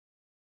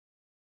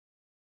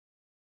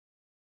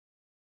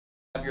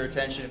Have your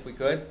attention if we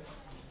could.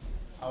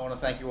 I want to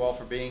thank you all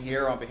for being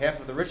here. On behalf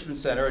of the Richman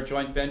Center, a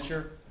joint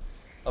venture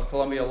of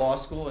Columbia Law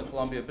School and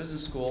Columbia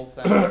Business School,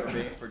 thank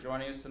you for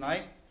joining us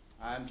tonight.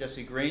 I'm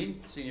Jesse Green,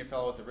 Senior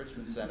Fellow at the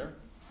Richman Center.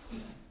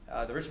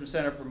 The Richman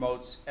Center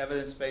promotes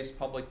evidence-based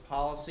public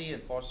policy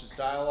and fosters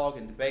dialogue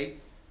and debate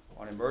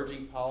on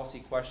emerging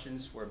policy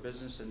questions where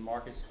business and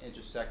markets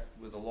intersect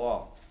with the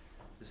law.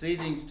 This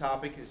evening's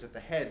topic is at the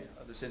head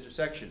of this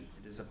intersection.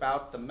 It is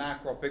about the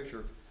macro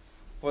picture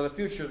for the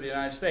future of the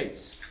United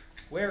States.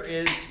 Where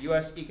is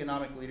U.S.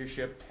 economic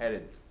leadership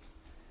headed?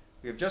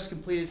 We have just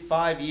completed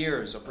 5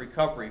 years of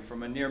recovery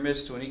from a near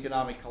miss to an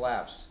economic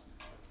collapse.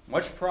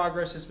 Much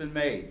progress has been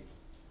made,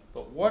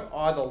 but what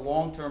are the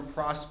long-term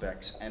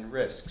prospects and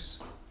risks?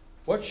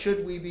 What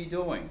should we be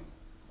doing?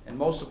 And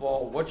most of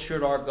all, what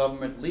should our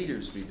government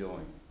leaders be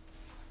doing?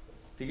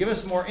 To give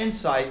us more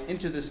insight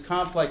into this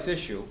complex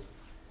issue,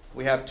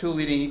 we have two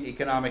leading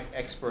economic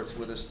experts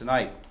with us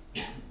tonight.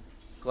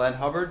 Glenn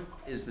Hubbard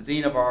is the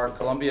Dean of our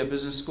Columbia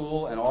Business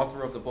School and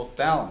author of the book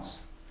Balance,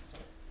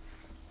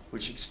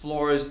 which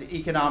explores the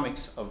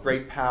economics of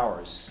great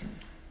powers.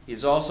 He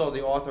is also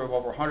the author of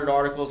over 100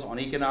 articles on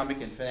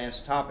economic and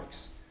finance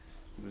topics.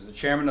 He was the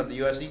chairman of the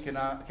U.S.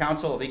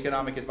 Council of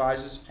Economic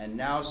Advisors and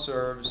now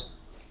serves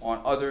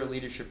on other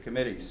leadership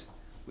committees.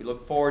 We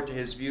look forward to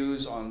his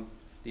views on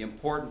the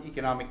important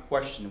economic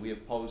question we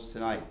have posed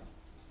tonight.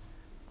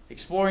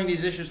 Exploring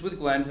these issues with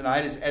Glenn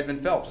tonight is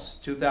Edmund Phelps,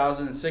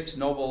 2006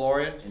 Nobel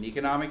laureate in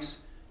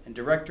economics and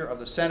director of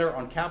the Center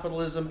on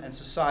Capitalism and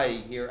Society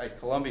here at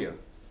Columbia.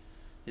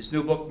 His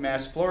new book,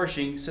 Mass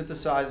Flourishing,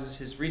 synthesizes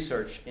his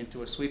research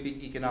into a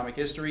sweeping economic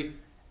history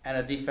and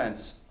a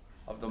defense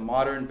of the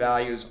modern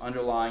values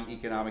underlying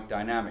economic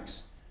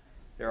dynamics.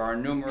 There are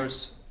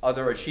numerous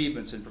other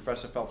achievements in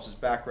Professor Phelps'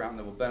 background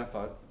that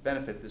will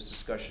benefit this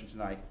discussion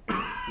tonight.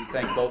 We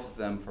thank both of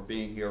them for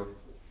being here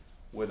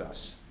with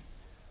us.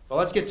 Well,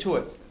 let's get to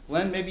it.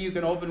 Glenn, maybe you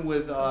can open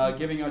with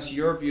giving us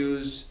your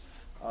views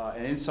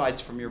and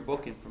insights from your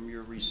book and from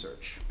your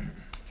research.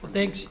 Well,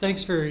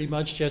 thanks very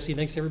much, Jesse.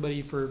 Thanks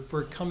everybody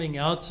for coming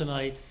out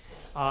tonight.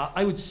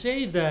 I would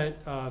say that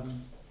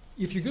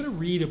if you're going to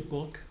read a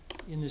book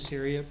in this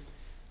area,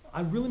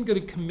 I'm really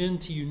going to commend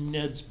to you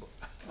Ned's book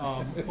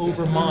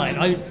over mine.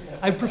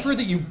 I prefer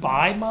that you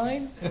buy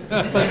mine,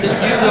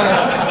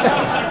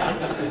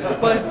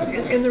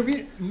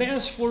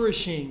 Mass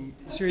Flourishing,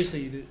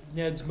 seriously,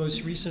 Ned's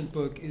most recent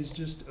book is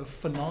just a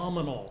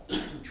phenomenal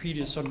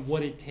treatise on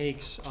what it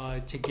takes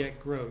to get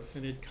growth,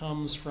 and it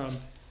comes from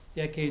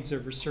decades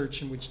of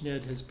research in which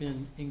Ned has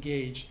been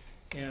engaged,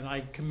 and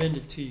I commend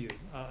it to you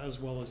as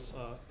well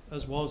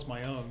as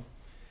my own.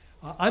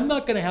 I'm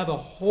not going to have a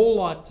whole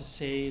lot to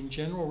say in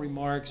general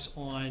remarks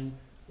on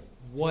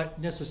what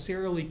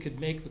necessarily could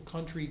make the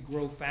country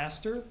grow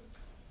faster,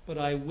 but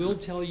I will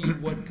tell you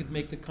what could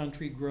make the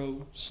country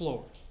grow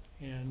slower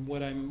and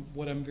what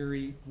I'm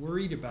very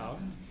worried about.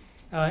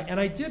 And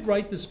I did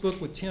write this book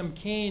with Tim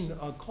Kaine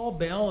called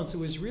Balance. It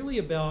was really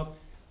about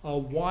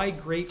why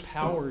great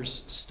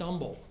powers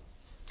stumble.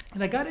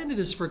 And I got into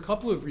this for a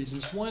couple of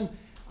reasons. One,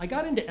 I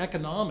got into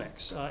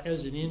economics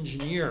as an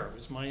engineer. It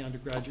was my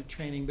undergraduate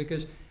training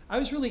because I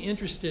was really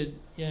interested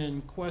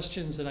in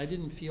questions that I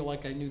didn't feel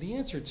like I knew the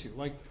answer to,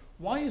 like,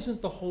 why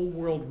isn't the whole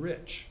world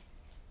rich?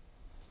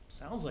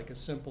 Sounds like a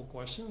simple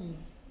question.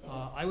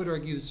 I would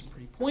argue there's some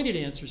pretty pointed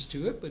answers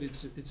to it, but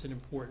it's an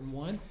important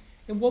one.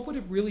 And what would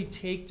it really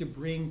take to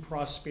bring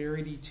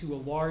prosperity to a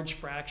large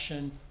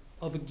fraction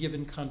of a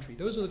given country?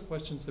 Those are the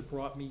questions that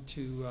brought me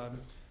to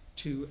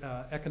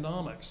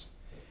economics.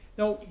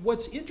 Now,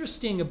 what's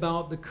interesting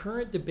about the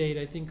current debate,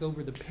 I think,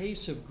 over the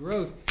pace of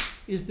growth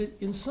is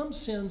that in some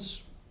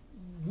sense,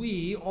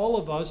 we, all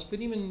of us, but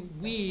even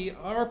we,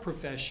 our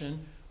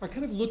profession, are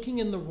kind of looking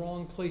in the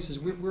wrong places.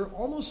 We're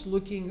almost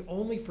looking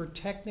only for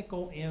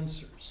technical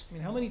answers. I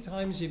mean, how many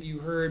times have you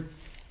heard,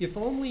 if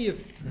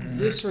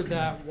this or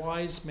that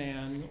wise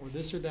man or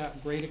this or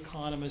that great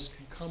economist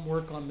could come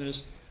work on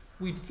this,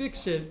 we'd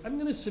fix it. I'm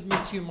going to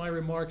submit to you in my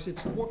remarks,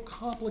 it's more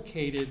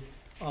complicated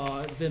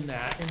than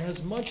that and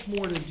has much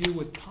more to do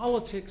with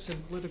politics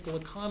and political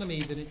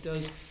economy than it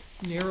does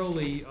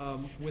narrowly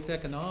with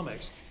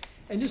economics.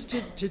 And just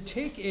to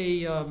take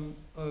a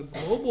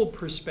global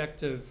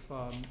perspective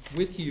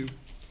with you,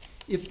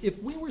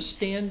 if we were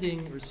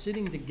standing or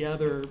sitting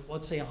together,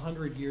 let's say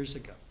 100 years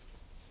ago,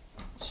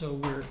 so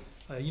we're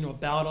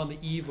about on the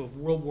eve of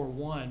World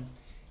War I,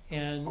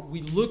 and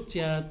we looked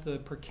at the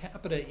per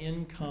capita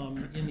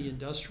income in the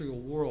industrial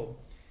world,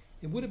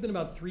 it would have been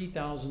about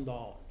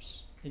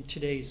 $3,000 in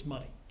today's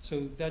money.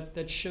 So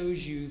that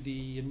shows you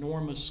the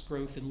enormous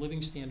growth in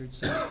living standards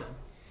since then.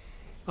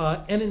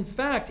 And in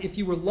fact, if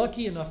you were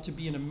lucky enough to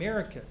be an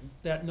American,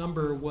 that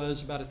number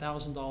was about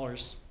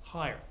 $1,000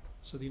 higher.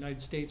 So the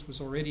United States was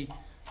already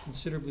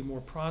considerably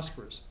more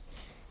prosperous.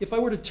 If I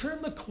were to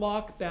turn the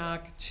clock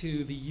back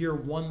to the year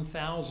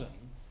 1000,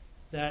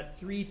 that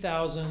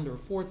 $3,000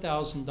 or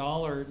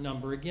 $4,000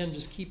 number, again,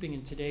 just keeping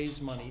in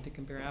today's money to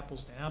compare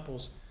apples to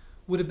apples,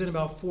 would have been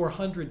about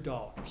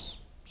 $400.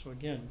 So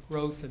again,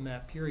 growth in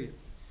that period.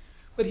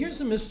 But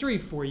here's a mystery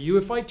for you.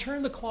 If I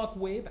turn the clock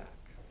way back,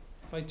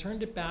 if I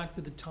turned it back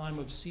to the time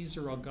of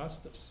Caesar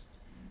Augustus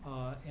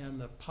and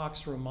the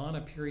Pax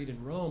Romana period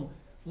in Rome,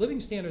 living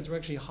standards were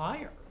actually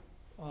higher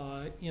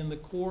in the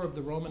core of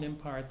the Roman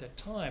Empire at that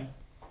time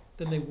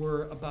than they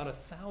were about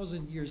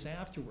 1,000 years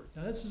afterward.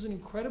 Now, this is an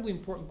incredibly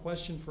important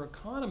question for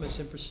economists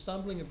and for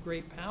stumbling of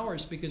great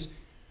powers, because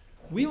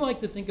we like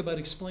to think about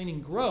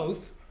explaining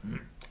growth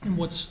and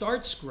what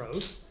starts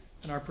growth,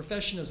 and our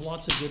profession has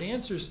lots of good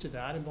answers to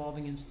that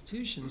involving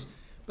institutions,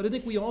 but I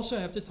think we also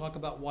have to talk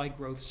about why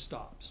growth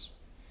stops.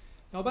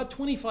 Now, about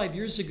 25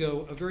 years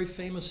ago, a very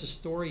famous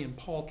historian,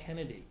 Paul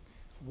Kennedy,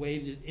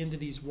 waded into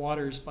these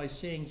waters by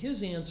saying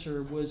his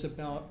answer was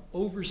about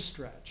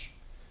overstretch.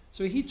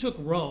 So he took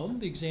Rome,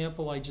 the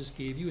example I just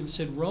gave you, and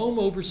said Rome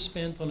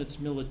overspent on its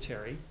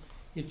military.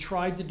 It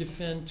tried to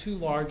defend too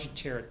large a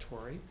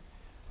territory.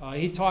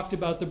 He talked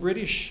about the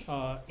British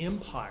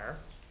Empire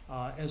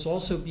as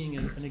also being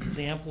an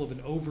example of an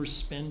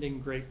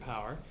overspending great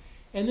power.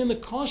 And then the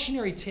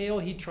cautionary tale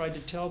he tried to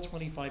tell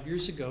 25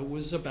 years ago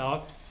was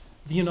about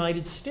the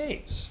United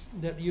States,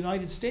 that the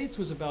United States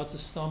was about to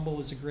stumble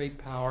as a great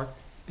power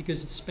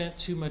because it spent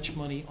too much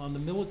money on the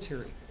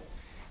military.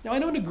 Now, I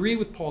don't agree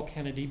with Paul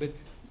Kennedy, but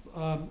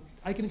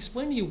I can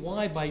explain to you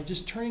why by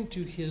just turning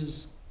to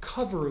his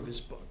cover of his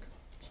book.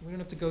 So we don't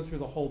have to go through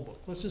the whole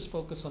book. Let's just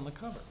focus on the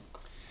cover.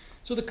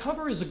 So the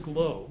cover is a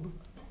globe,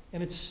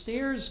 and it's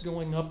stairs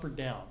going up or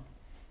down.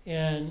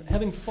 And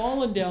having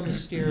fallen down the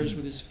stairs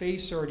with his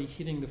face already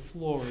hitting the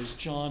floor is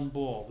John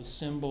Bull, the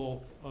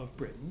symbol of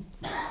Britain.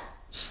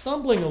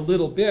 Stumbling a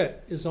little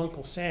bit is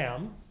Uncle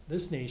Sam,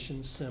 this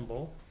nation's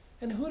symbol.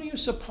 And who do you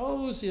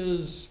suppose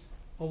is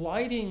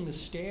alighting the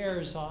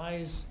stairs,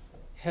 eyes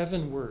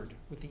heavenward,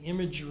 with the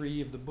imagery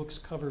of the book's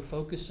cover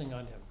focusing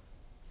on him?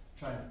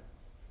 China.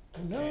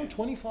 No,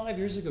 25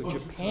 years ago,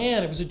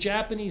 Japan. It was a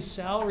Japanese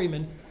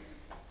salaryman.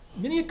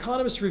 Many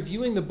economists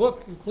reviewing the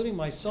book, including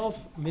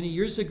myself many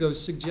years ago,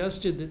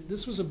 suggested that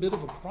this was a bit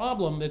of a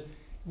problem, that it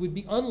would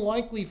be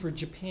unlikely for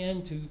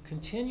Japan to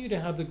continue to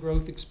have the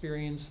growth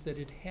experience that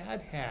it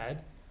had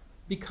had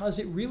because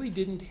it really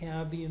didn't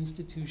have the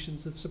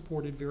institutions that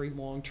supported very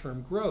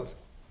long-term growth.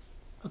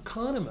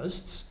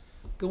 Economists,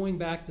 going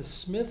back to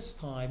Smith's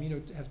time,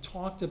 have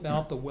talked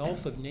about the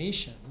wealth of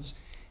nations,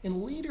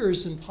 and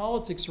leaders in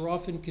politics are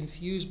often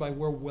confused by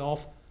where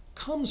wealth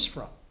comes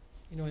from.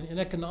 In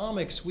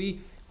economics, we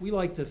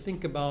like to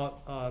think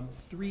about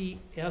three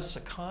S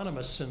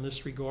economists in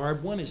this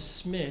regard. One is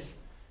Smith,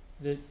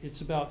 that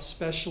it's about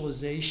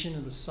specialization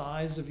and the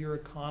size of your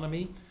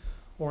economy,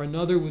 or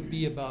another would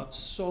be about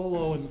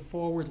Solow and the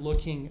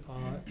forward-looking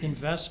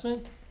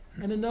investment,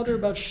 and another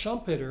about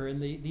Schumpeter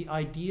and the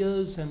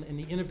ideas and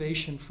the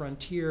innovation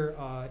frontier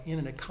in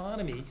an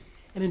economy.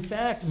 And in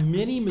fact,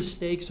 many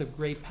mistakes of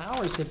great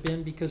powers have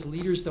been because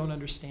leaders don't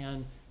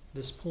understand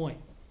this point.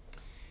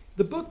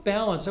 The book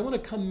Balance, I want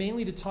to come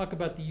mainly to talk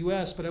about the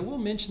US, but I will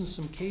mention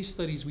some case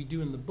studies we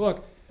do in the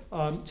book.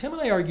 Tim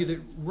and I argue that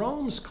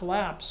Rome's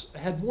collapse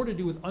had more to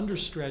do with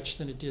understretch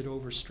than it did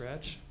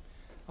overstretch.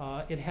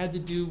 It had to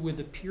do with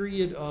a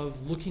period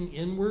of looking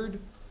inward,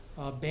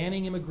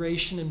 banning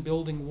immigration and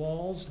building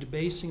walls,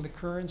 debasing the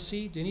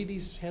currency. Do any of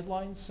these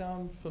headlines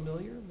sound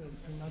familiar?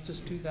 Not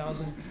just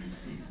 2,000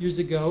 years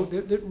ago.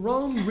 That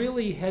Rome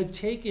really had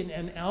taken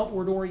an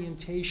outward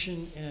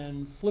orientation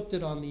and flipped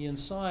it on the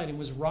inside and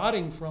was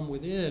rotting from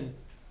within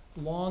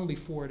long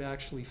before it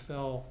actually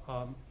fell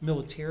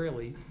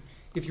militarily.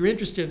 If you're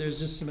interested, there's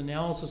just some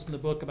analysis in the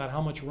book about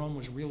how much Rome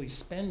was really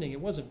spending.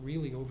 It wasn't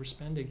really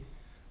overspending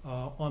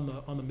on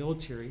the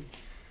military.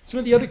 Some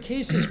of the other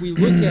cases we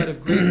look at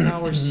of great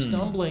powers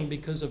stumbling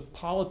because of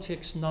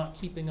politics not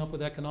keeping up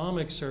with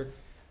economics are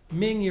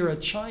Ming-era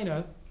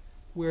China,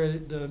 where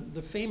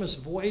the famous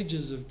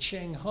voyages of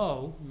Cheng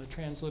Ho, in the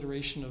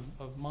transliteration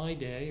of my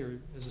day, or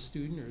as a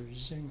student, or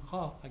Zheng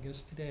He, I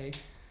guess today,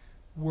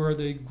 were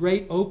the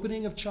great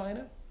opening of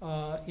China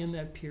in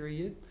that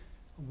period,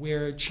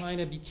 where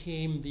China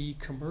became the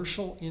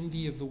commercial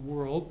envy of the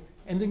world,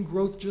 and then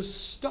growth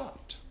just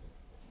stopped.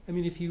 I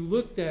mean, if you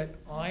looked at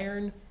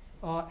iron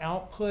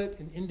output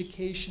and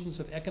indications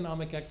of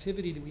economic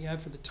activity that we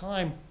had for the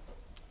time,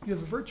 you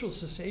have a virtual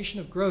cessation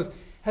of growth,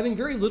 having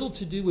very little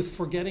to do with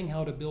forgetting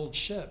how to build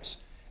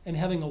ships, and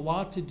having a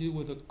lot to do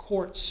with a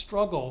court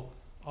struggle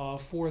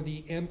for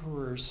the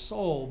emperor's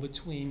soul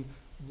between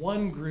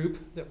one group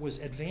that was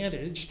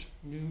advantaged,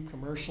 new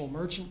commercial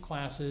merchant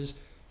classes,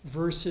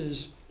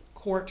 versus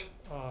court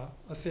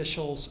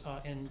officials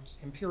and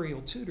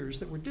imperial tutors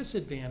that were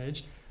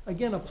disadvantaged.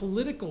 Again, a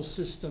political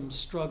system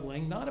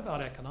struggling, not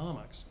about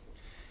economics.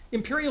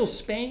 Imperial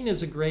Spain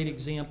is a great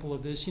example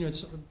of this.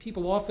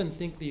 People often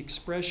think the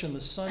expression, the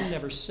sun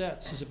never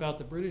sets, is about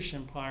the British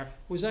Empire.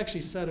 It was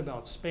actually said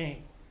about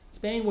Spain.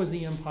 Spain was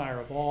the empire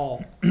of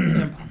all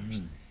empires.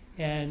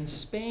 And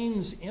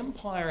Spain's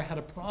empire had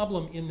a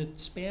problem in that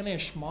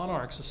Spanish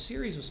monarchs, a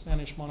series of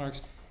Spanish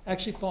monarchs,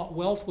 actually thought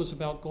wealth was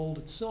about gold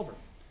and silver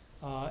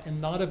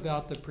and not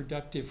about the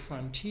productive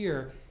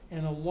frontier.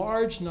 And a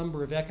large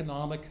number of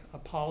economic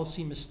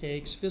policy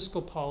mistakes,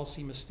 fiscal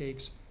policy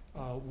mistakes,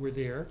 were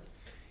there.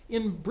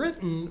 In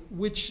Britain,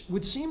 which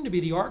would seem to be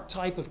the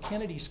archetype of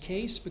Kennedy's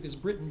case, because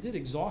Britain did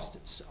exhaust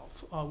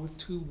itself with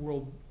 2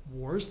 world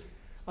wars,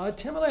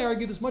 Tim and I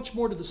argue there's much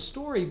more to the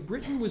story.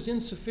 Britain was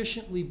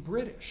insufficiently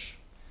British.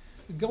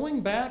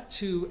 Going back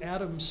to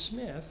Adam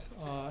Smith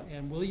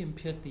and William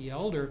Pitt the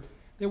Elder,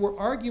 there were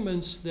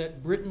arguments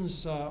that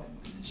Britain's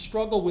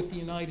struggle with the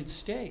United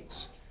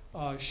States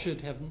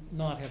should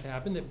not have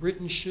happened, that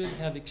Britain should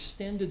have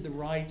extended the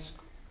rights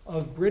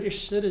of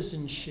British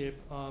citizenship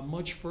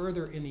much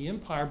further in the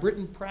empire.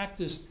 Britain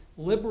practiced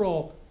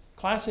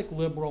classic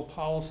liberal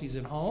policies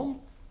at home,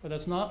 but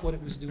that's not what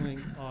it was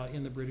doing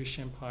in the British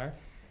Empire.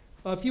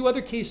 A few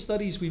other case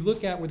studies we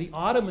look at were the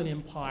Ottoman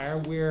Empire,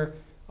 where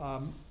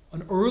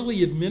an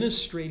early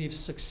administrative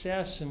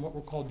success in what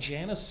were called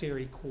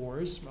janissary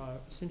corps,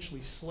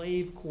 essentially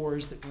slave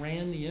corps that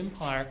ran the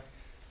empire,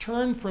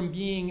 turned from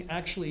being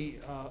actually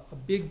a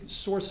big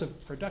source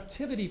of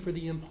productivity for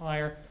the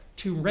empire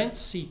to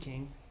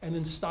rent-seeking and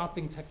then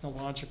stopping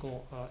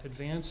technological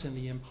advance in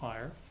the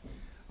empire.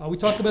 We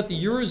talk about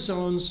the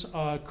Eurozone's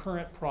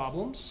current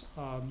problems,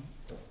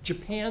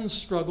 Japan's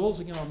struggles.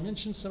 Again, I'll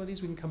mention some of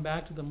these. We can come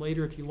back to them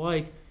later if you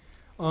like.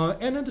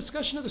 And a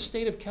discussion of the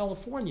state of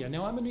California.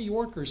 Now, I'm a New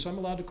Yorker, so I'm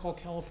allowed to call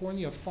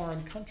California a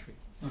foreign country.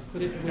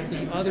 Put it with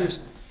the others.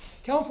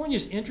 California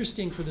is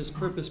interesting for this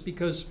purpose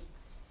because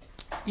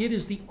it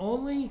is the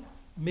only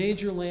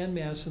major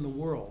landmass in the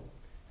world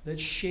that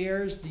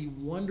shares the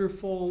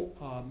wonderful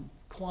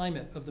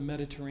climate of the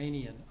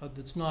Mediterranean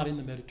that's not in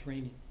the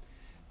Mediterranean.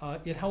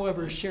 It,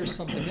 however, shares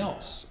something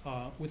else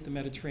with the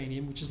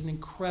Mediterranean, which is an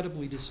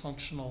incredibly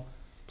dysfunctional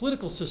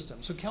political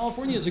system. So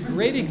California is a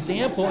great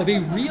example of a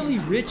really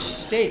rich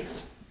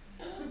state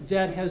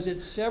that has at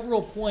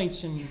several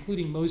points, and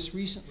including most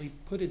recently,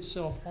 put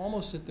itself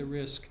almost at the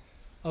risk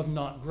of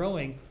not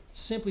growing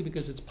simply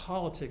because its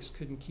politics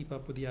couldn't keep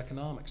up with the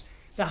economics.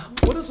 Now,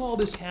 what does all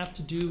this have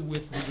to do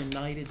with the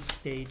United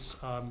States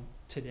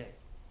today?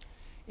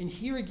 And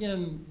here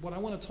again, what I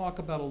want to talk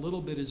about a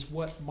little bit is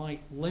what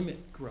might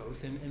limit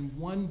growth. And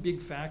one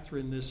big factor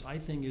in this, I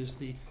think, is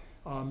the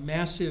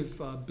massive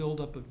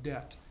buildup of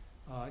debt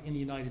in the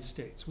United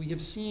States. We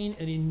have seen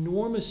an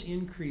enormous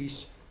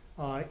increase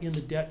in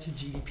the debt to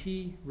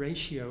GDP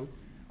ratio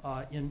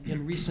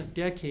in recent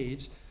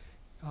decades.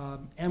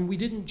 And we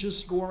didn't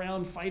just go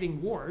around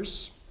fighting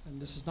wars, and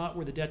this is not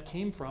where the debt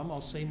came from. I'll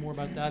say more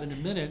about that in a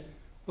minute.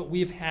 But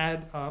we've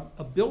had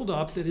a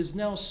buildup that is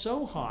now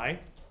so high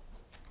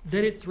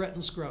that it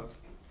threatens growth.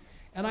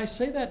 And I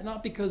say that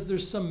not because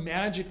there's some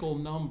magical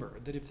number,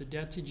 that if the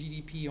debt to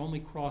GDP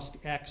only crossed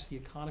X, the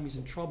economy's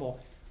in trouble.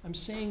 I'm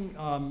saying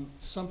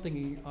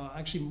something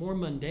actually more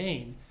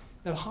mundane,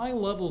 that high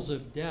levels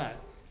of debt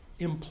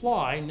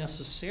imply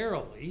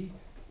necessarily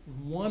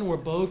one or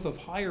both of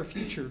higher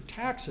future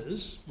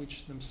taxes,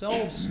 which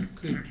themselves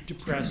could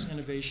depress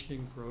innovation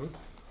and growth,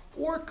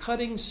 or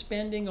cutting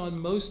spending on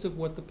most of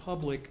what the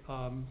public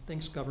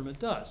thinks government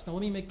does. Now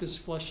let me make this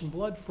flesh and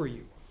blood for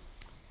you.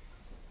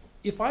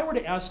 If I were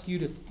to ask you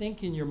to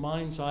think in your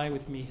mind's eye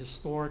with me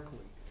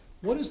historically,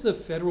 what does the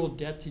federal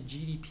debt to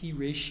GDP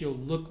ratio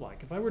look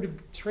like? If I were to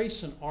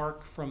trace an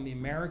arc from the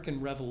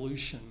American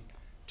Revolution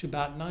to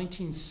about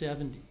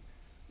 1970,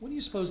 what do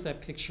you suppose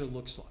that picture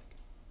looks like?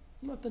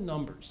 Not the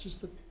numbers,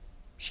 just the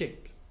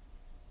shape.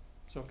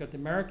 So I've got the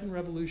American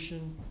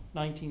Revolution,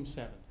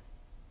 1970.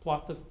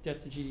 Plot the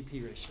debt to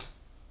GDP ratio.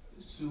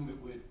 I assume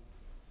it would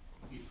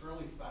be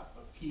fairly fat,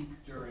 a peak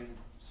during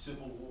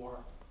Civil War,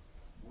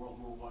 World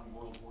War I,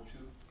 World War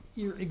II.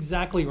 You're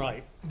exactly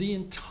right. The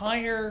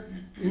entire,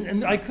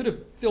 and I could have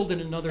filled in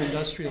another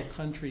industrial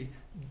country,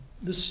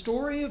 the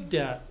story of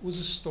debt was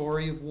a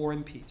story of war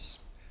and peace.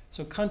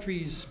 So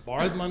countries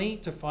borrowed money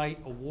to fight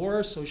a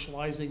war,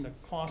 socializing the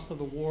cost of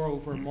the war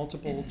over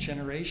multiple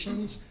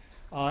generations.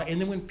 And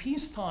then when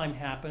peacetime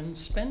happened,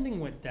 spending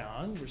went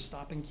down. We're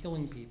stopping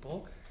killing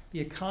people.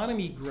 The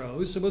economy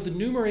grows. So both the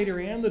numerator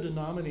and the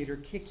denominator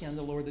kick in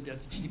to lower the debt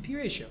to GDP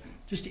ratio.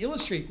 Just to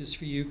illustrate this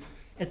for you,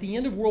 at the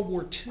end of World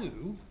War II,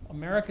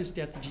 America's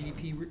debt to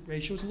GDP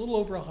ratio was a little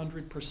over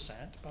 100%,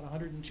 about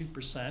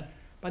 102%.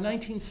 By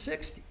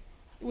 1960,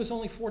 it was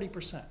only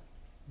 40%.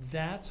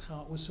 That's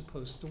how it was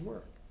supposed to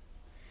work.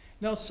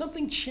 Now,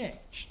 something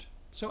changed.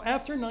 So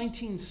after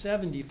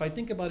 1970, if I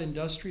think about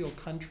industrial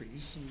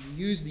countries, and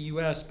we use the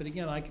US, but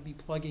again, I could be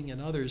plugging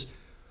in others,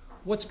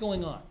 what's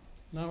going on?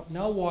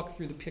 Now walk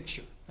through the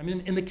picture. I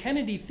mean, in the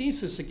Kennedy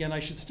thesis, again, I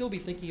should still be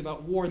thinking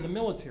about war in the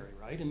military,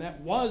 right? And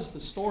that was the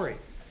story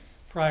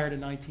prior to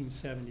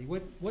 1970.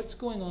 What's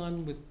going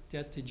on with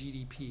debt to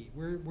GDP?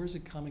 Where's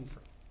it coming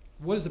from?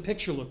 What does the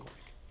picture look like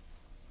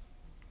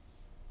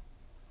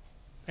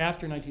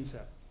after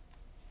 1970?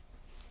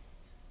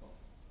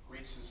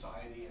 Great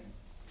society and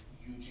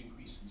huge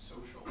increase in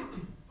social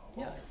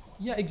welfare costs.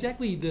 Yeah,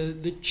 exactly.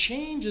 The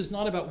change is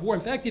not about war.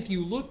 In fact, if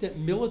you looked at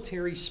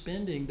military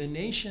spending, the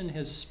nation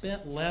has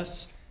spent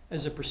less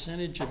as a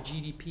percentage of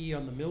GDP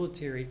on the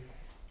military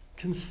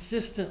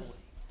consistently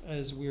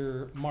as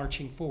we're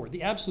marching forward.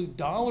 The absolute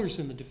dollars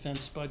in the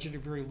defense budget are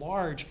very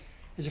large.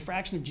 As a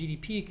fraction of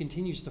GDP, it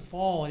continues to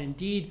fall. And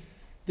indeed,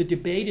 The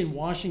debate in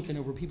Washington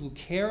over people who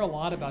care a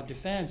lot about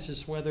defense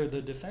is whether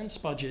the defense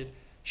budget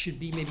should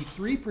be maybe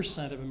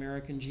 3% of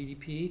American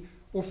GDP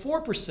or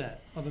 4%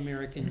 of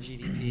American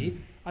GDP.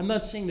 I'm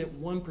not saying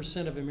that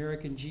 1% of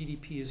American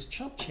GDP is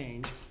chump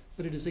change,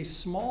 but it is a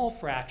small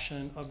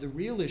fraction of the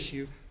real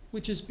issue,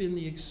 which has been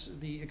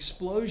the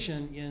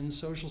explosion in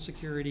Social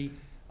Security,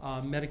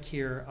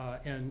 Medicare,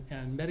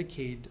 and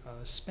Medicaid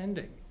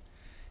spending.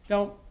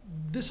 Now,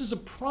 this is a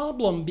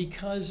problem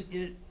because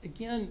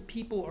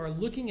people are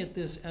looking at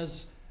this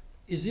as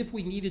if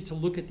we needed to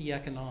look at the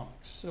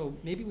economics. So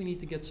maybe we need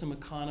to get some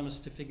economists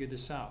to figure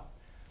this out.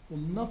 Well,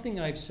 nothing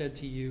I've said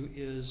to you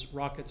is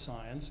rocket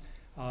science.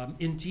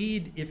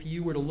 Indeed, if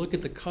you were to look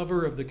at the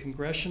cover of the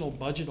Congressional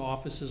Budget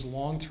Office's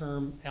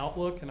long-term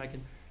outlook, and I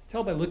can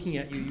tell by looking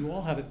at you, you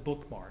all have it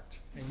bookmarked,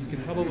 and you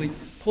can probably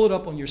pull it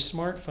up on your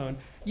smartphone.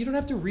 You don't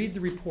have to read the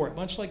report,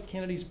 much like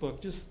Kennedy's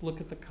book, just look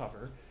at the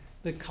cover.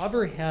 The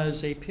cover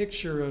has a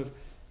picture of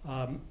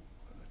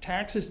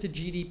taxes to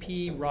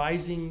GDP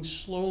rising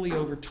slowly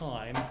over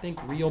time. I think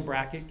real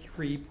bracket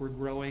creep, we're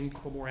growing,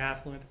 people more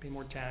affluent, pay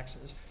more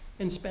taxes,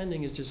 and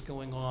spending is just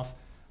going off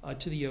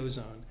to the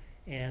ozone.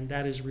 And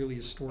that is really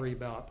a story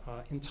about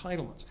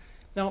entitlements.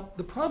 Now,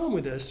 the problem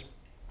with this,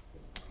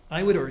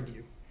 I would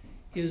argue,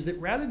 is that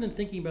rather than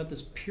thinking about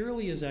this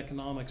purely as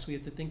economics, we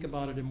have to think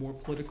about it in more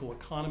political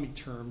economy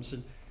terms.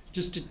 And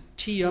just to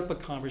tee up a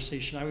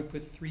conversation, I would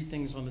put three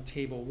things on the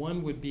table.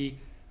 One would be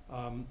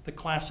the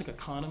classic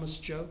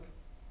economist joke.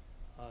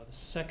 The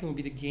second would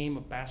be the game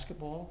of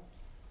basketball.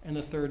 And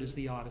the third is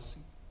the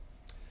Odyssey.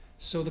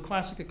 So the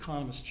classic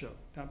economist joke.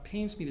 Now, it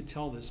pains me to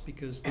tell this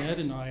because Ned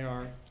and I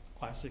are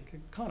classic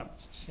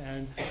economists.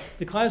 And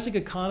the classic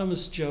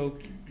economist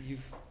joke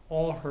you've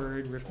all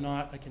heard, or if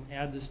not, I can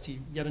add this to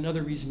yet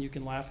another reason you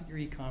can laugh at your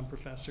econ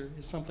professor,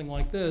 is something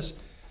like this,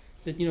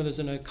 that there's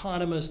an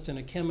economist and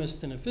a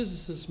chemist and a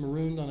physicist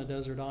marooned on a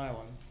desert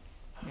island,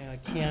 and a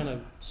can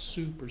of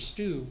soup or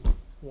stew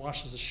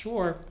washes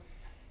ashore,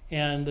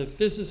 and the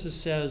physicist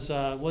says,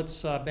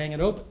 let's bang it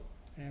open,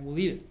 and we'll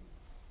eat it.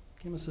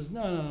 The chemist says,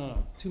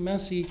 no, too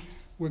messy.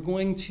 We're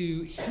going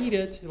to heat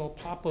it, it'll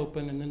pop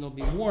open, and then it'll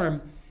be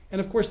warm. And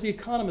of course, the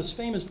economist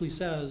famously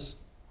says,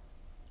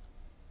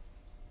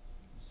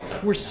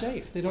 we're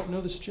safe. They don't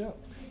know this joke.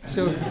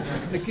 So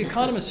the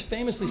economist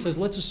famously says,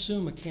 let's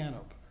assume a can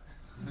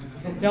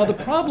opener. Now, the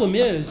problem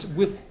is,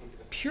 with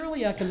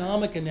purely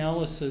economic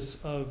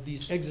analysis of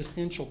these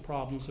existential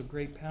problems of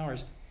great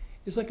powers,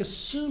 is like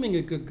assuming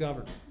a good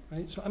government,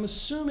 right? So I'm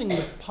assuming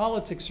that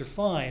politics are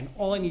fine.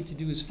 All I need to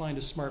do is find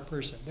a smart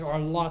person. There are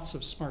lots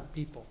of smart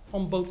people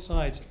on both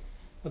sides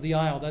of the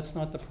aisle. That's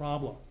not the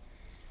problem.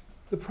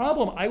 The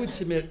problem, I would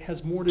submit,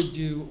 has more to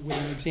do with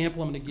an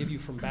example I'm going to give you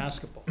from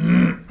basketball.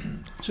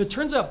 So it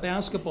turns out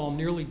basketball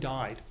nearly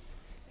died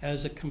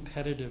as a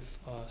competitive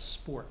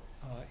sport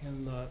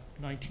in the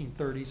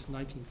 1930s and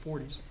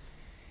 1940s.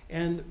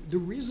 And the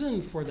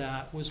reason for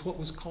that was what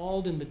was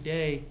called in the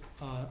day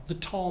the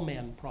tall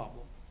man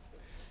problem.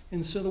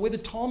 And so the way the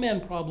tall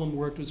man problem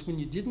worked was when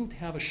you didn't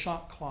have a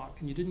shot clock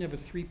and you didn't have a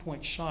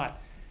three-point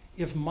shot,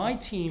 if my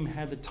team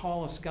had the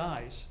tallest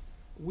guys,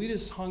 we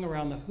just hung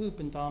around the hoop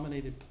and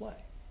dominated play.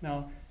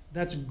 Now,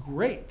 that's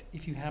great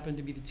if you happen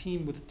to be the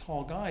team with the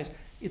tall guys.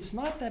 It's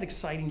not that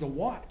exciting to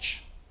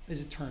watch,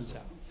 as it turns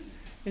out.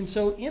 And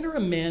so enter a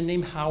man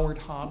named Howard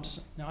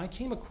Hobson. Now, I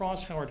came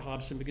across Howard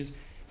Hobson because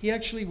he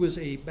actually was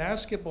a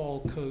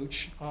basketball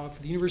coach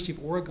for the University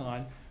of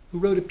Oregon who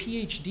wrote a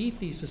PhD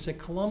thesis at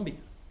Columbia.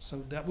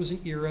 So that was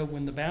an era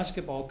when the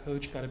basketball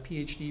coach got a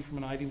PhD from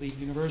an Ivy League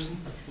university.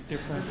 It's a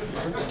different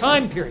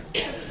time period.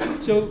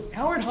 So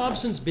Howard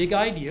Hobson's big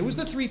idea was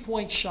the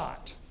three-point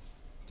shot.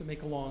 To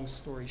make a long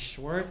story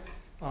short,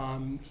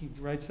 he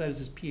writes that as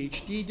his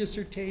PhD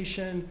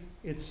dissertation.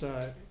 It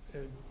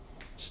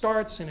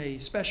starts in a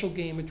special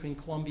game between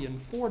Columbia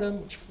and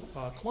Fordham, which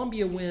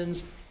Columbia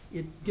wins.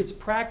 It gets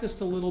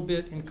practiced a little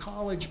bit in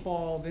college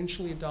ball,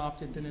 eventually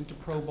adopted, then into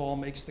pro ball,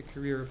 makes the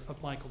career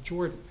of Michael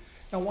Jordan.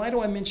 Now, why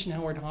do I mention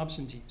Howard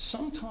Hobson to you?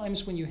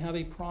 Sometimes when you have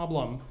a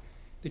problem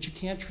that you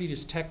can't treat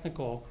as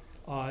technical,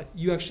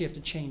 you actually have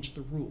to change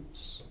the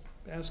rules.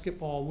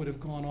 Basketball would have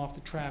gone off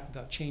the track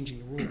without changing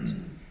the rules.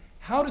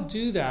 How to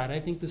do that, I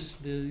think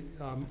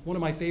one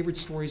of my favorite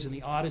stories in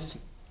the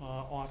Odyssey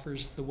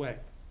offers the way.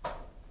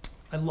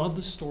 I love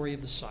the story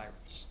of the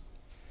Sirens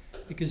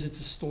because it's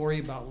a story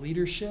about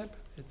leadership,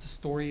 it's a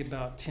story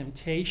about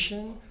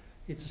temptation,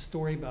 it's a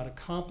story about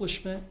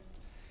accomplishment.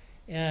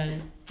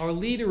 And our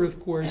leader, of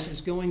course,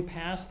 is going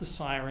past the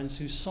Sirens,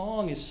 whose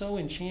song is so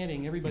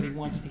enchanting everybody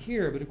wants to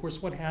hear. But of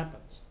course, what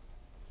happens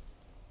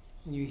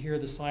when you hear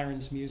the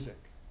Sirens' music?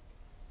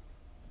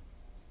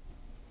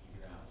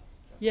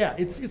 Yeah,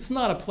 it's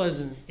not a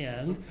pleasant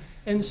end.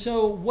 And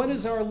so what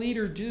does our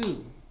leader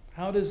do?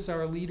 How does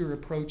our leader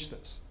approach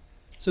this?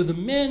 So the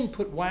men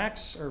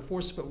are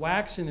forced to put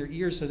wax in their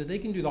ears so that they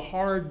can do the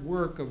hard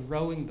work of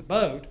rowing the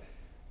boat.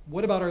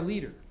 What about our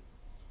leader?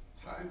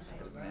 Tied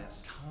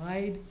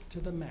to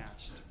the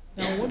mast.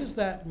 Now, what does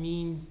that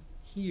mean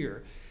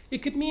here?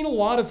 It could mean a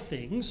lot of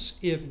things.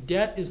 If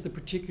debt is the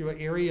particular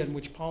area in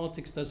which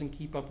politics doesn't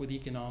keep up with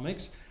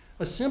economics,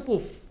 a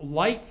simple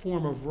light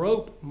form of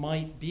rope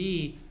might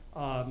be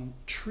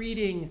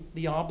treating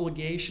the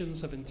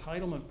obligations of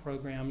entitlement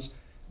programs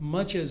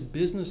much as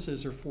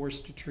businesses are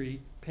forced to treat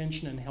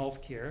pension and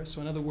health care.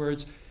 So in other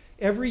words,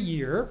 every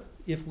year,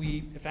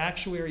 if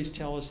actuaries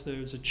tell us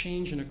there's a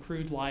change in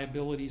accrued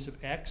liabilities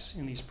of X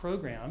in these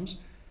programs,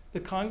 the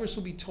Congress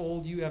will be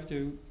told you have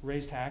to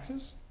raise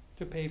taxes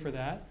to pay for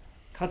that,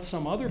 cut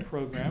some other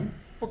program,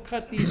 or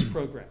cut these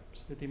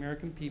programs, that the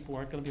American people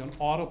aren't going to be on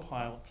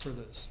autopilot for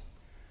this.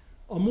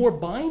 A more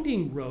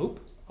binding rope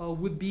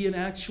would be an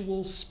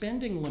actual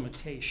spending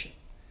limitation.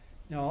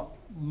 Now,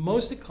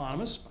 most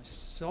economists,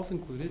 myself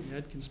included,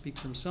 Ed can speak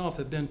for himself,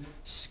 have been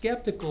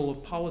skeptical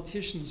of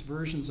politicians'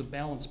 versions of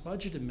balanced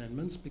budget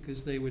amendments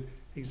because they would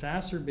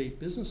exacerbate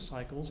business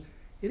cycles.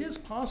 It is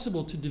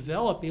possible to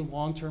develop a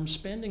long-term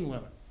spending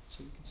limit.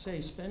 So you could say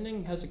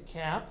spending has a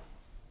cap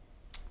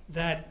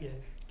that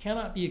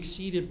cannot be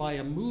exceeded by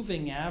a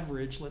moving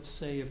average, let's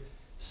say, of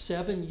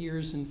 7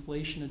 years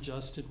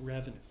inflation-adjusted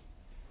revenue.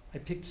 I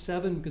picked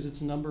 7 because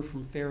it's a number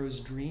from Pharaoh's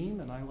Dream,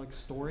 and I like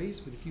stories,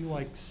 but if you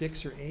like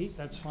 6 or 8,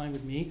 that's fine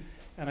with me.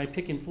 And I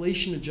pick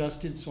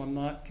inflation-adjusted so I'm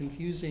not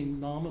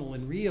confusing nominal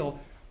and real,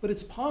 but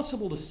it's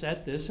possible to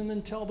set this and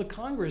then tell the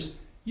Congress,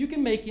 you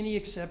can make any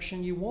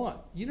exception you want.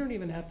 You don't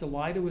even have to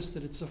lie to us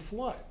that it's a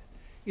flood.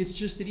 It's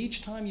just that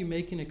each time you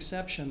make an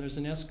exception, there's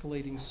an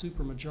escalating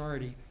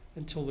supermajority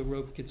until the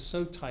rope gets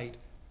so tight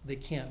they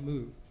can't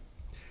move.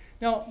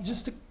 Now,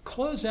 just to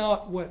close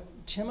out what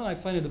Tim and I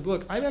find in the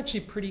book, I'm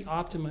actually pretty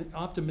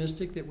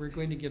optimistic that we're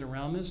going to get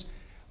around this.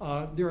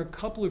 There are a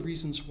couple of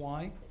reasons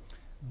why.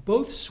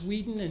 Both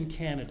Sweden and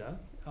Canada,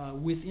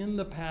 within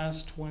the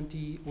past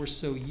 20 or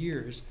so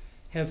years,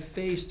 have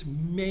faced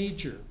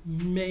major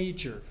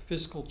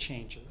fiscal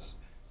changes,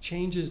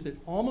 changes that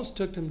almost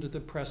took them to the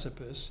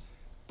precipice,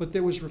 but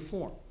there was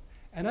reform.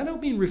 And I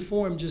don't mean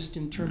reform just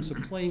in terms of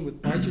playing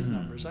with budget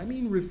numbers. I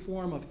mean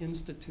reform of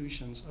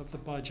institutions of the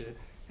budget.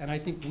 And I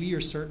think we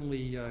are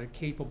certainly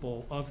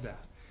capable of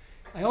that.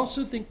 I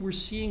also think we're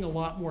seeing a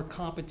lot more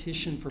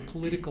competition for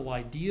political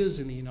ideas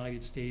in the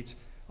United States,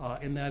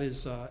 and that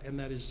is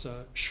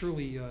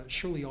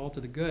surely all to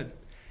the good.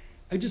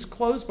 I just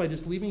close by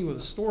just leaving you with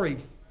a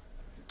story.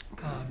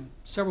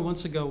 Several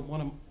months ago,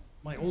 one of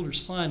my older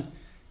son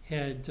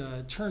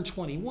had turned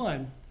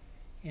 21,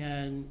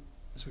 and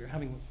as we were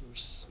having a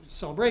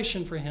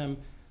celebration for him,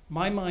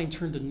 my mind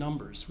turned to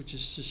numbers, which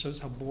just shows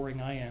how boring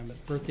I am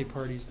at birthday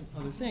parties and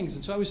other things.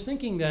 And so I was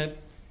thinking that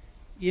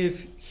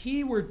if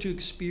he were to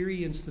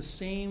experience the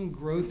same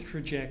growth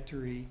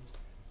trajectory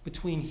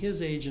between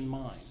his age and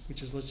mine,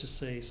 which is, let's just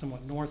say,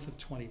 somewhat north of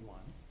 21,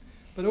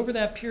 but over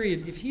that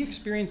period, if he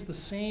experienced the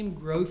same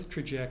growth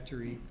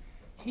trajectory,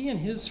 he and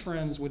his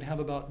friends would have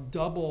about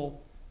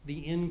double the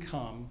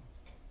income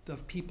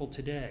of people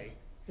today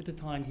at the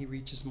time he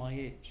reaches my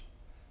age.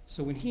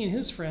 So when he and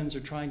his friends are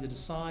trying to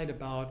decide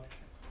about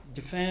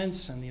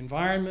defense and the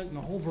environment and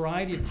a whole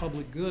variety of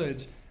public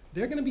goods,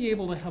 they're going to be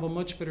able to have a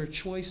much better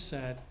choice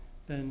set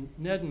than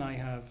Ned and I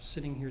have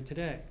sitting here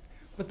today.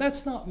 But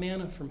that's not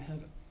manna from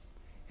heaven.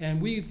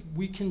 And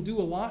we can do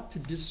a lot to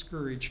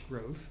discourage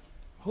growth,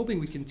 hoping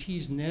we can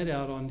tease Ned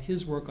out on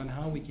his work on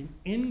how we can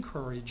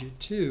encourage it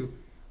too,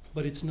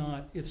 but it's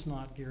not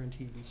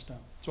guaranteed in stone.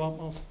 So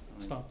I'll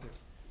stop there.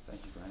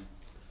 Thank you, Brian.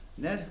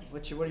 Ned,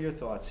 what are your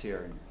thoughts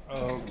here?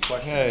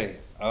 Okay.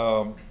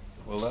 Well,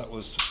 that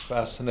was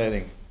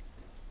fascinating.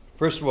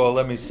 First of all,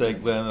 let me say,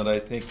 Glenn, that I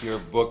think your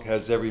book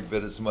has every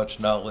bit as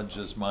much knowledge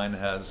as mine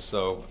has,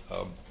 so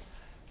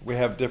we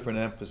have different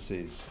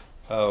emphases.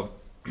 I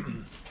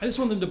just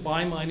want them to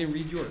buy mine and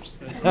read yours.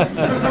 That's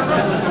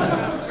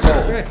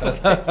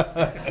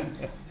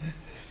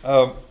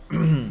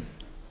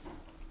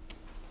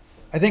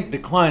I think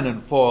decline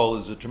and fall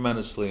is a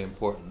tremendously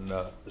important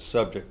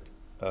subject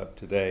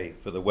today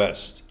for the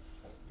West,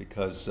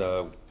 because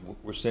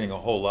we're seeing a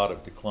whole lot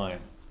of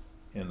decline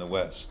in the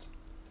West.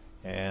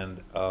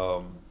 And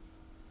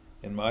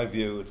in my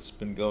view, it's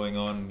been going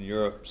on in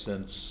Europe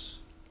since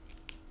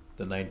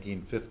the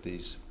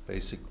 1950s,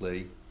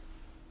 basically.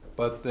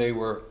 But they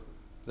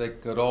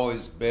could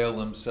always bail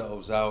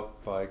themselves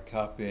out by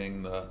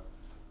copying the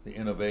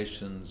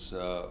innovations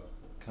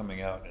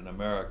coming out in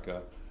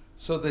America.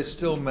 So they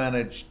still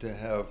managed to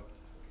have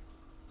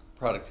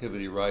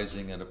productivity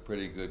rising at a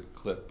pretty good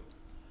clip.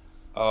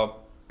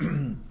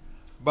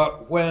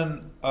 But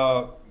when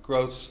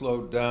growth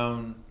slowed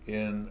down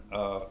in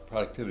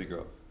productivity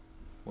growth,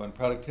 when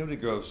productivity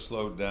growth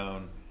slowed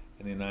down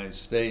in the United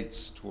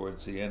States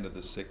towards the end of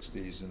the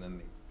 60s and in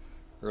the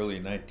early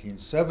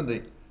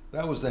 1970s,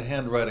 that was the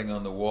handwriting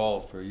on the wall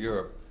for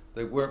Europe.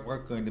 They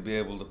weren't going to be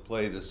able to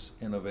play this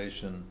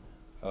innovation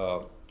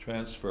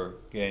transfer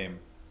game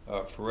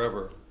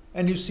forever.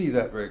 And you see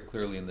that very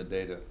clearly in the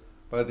data.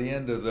 By the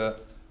end of the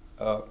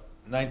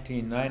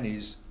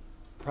 1990s,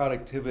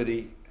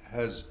 productivity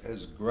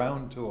has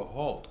ground to a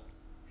halt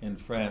in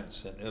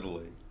France and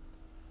Italy.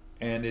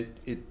 And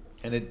it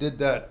and it did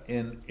that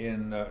in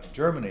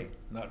Germany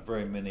not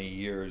very many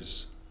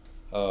years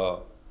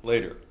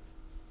later.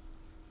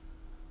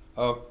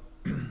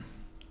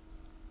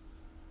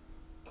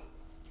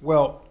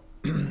 Well,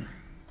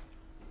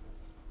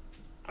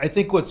 I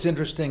think what's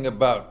interesting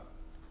about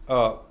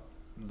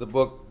the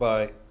book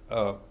by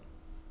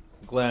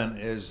Glenn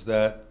is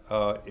that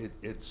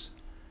its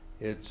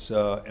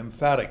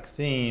emphatic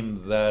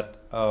theme that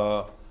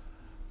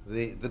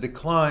the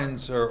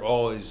declines are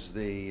always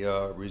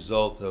the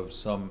result of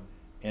some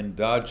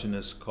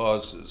endogenous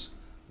causes.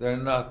 They're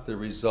not the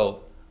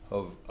result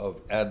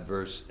of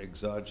adverse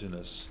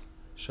exogenous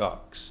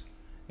shocks.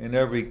 In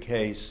every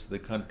case, the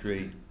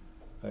country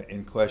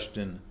in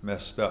question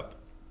messed up.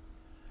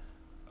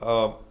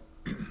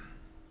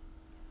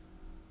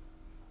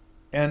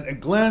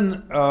 And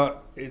Glenn,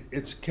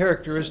 it's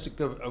characteristic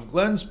of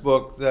Glenn's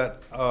book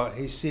that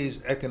he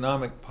sees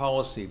economic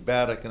policy,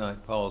 bad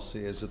economic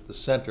policy, as at the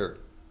center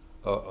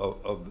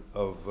of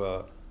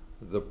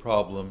the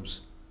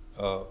problems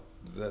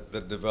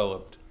that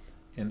developed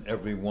in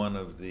every one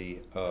of the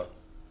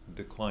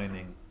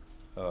declining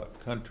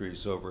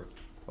countries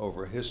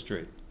over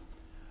history.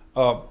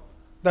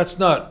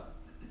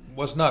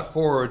 Was not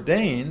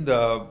foreordained.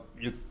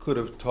 You could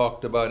have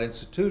talked about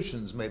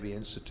institutions. Maybe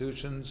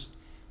institutions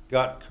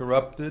got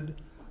corrupted.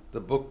 The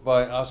book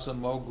by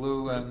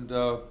Asamoglu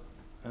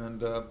and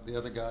the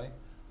other guy,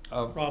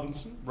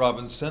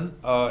 Robinson,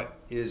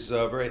 is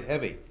very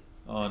heavy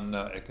on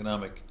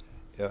economic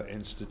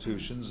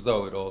institutions,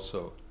 though it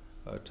also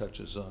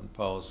touches on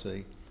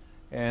policy.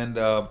 And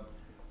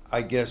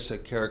I guess a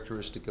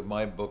characteristic of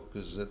my book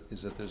is that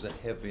there's a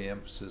heavy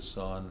emphasis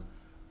on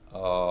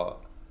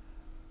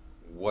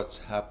what's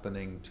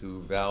happening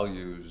to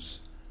values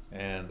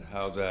and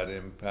how that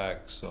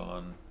impacts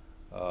on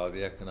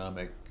the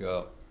economic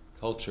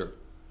culture.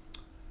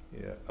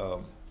 Yeah,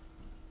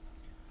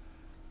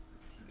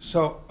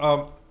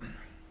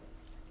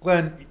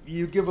 Glenn,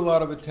 you give a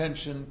lot of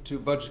attention to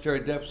budgetary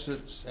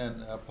deficits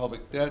and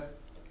public debt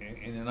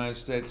in the United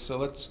States. So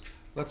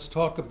let's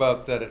talk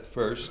about that at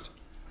first.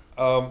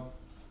 Let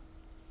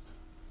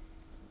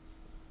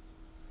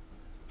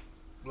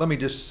me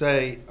just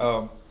say,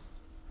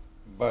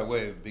 by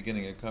way of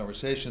beginning a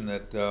conversation,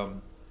 that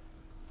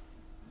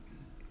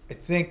I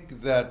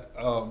think that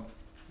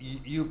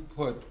you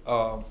put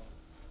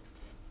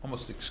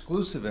almost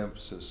exclusive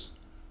emphasis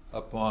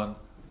upon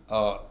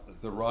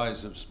the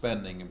rise of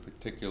spending, in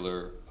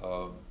particular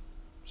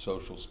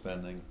social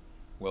spending,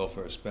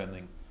 welfare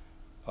spending,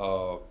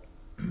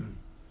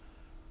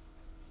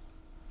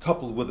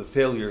 coupled with a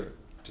failure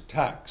to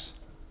tax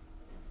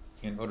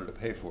in order to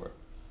pay for it.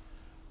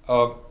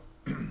 Of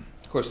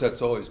course,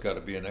 that's always got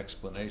to be an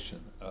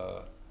explanation,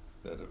 that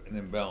an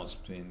imbalance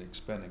between the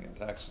spending and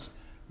taxes.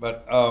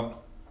 But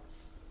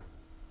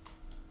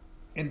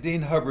in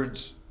Dean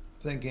Hubbard's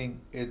thinking,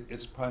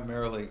 it's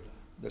primarily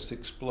this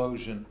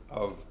explosion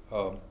of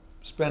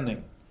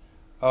spending.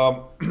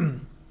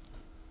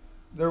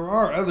 There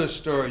are other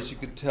stories you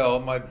could tell.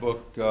 My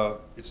book,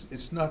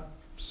 it's not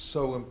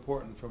so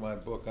important for my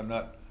book. I'm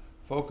not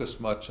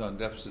focused much on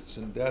deficits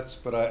and debts,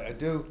 but I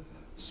do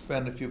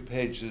spend a few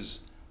pages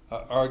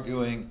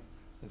arguing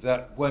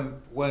that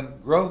when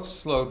growth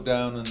slowed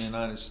down in the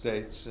United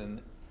States,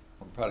 and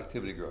when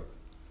productivity growth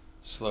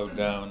slowed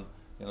down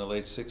in the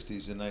late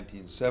 60s and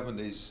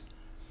 1970s,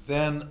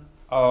 then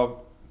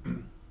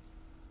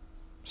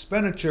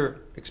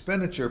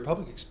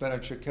public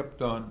expenditure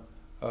kept on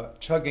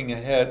chugging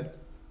ahead,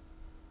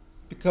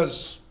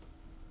 because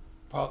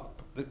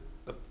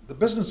the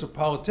business of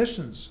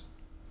politicians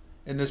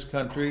in this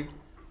country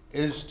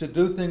is to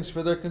do things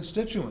for their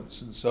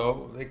constituents, and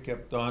so they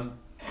kept on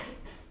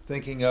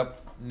thinking up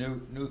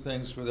new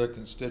things for their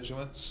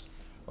constituents,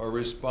 or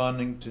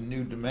responding to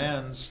new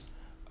demands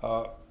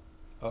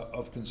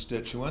of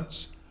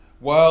constituents,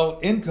 while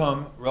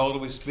income,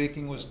 relatively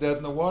speaking, was dead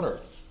in the water,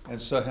 and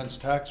so hence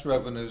tax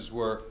revenues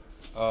were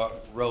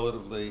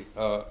relatively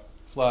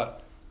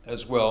flat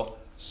as well.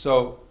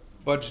 So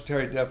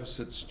budgetary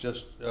deficits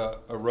just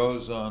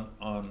arose on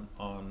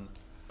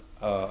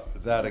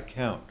that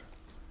account.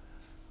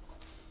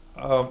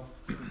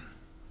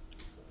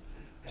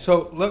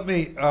 So let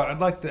me, I'd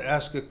like to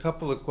ask a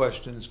couple of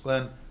questions,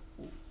 Glenn.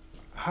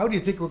 How do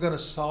you think we're going to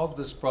solve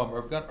this problem?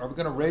 Are we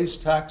going to raise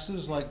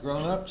taxes like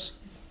grown-ups,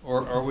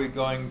 or are we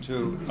going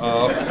to,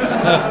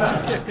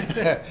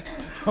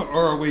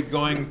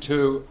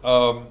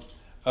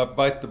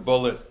 bite the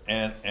bullet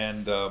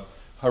and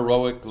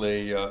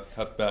heroically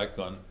cut back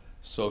on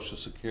Social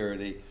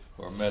Security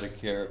or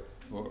Medicare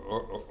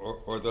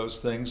or those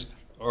things?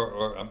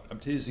 Or I'm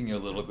teasing you a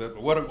little bit,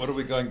 but what are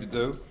we going to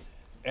do?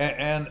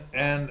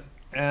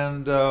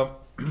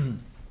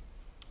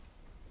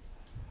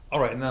 All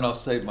right, and then I'll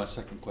save my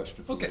second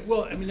question for later.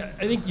 Well, I mean, I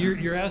think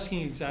you're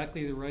asking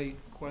exactly the right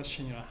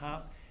question. You know,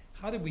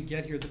 how did we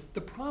get here?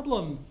 The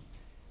problem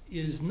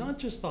is not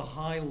just the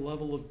high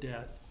level of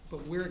debt,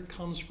 but where it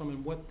comes from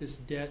and what this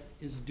debt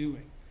is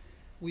doing.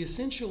 We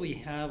essentially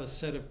have a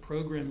set of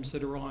programs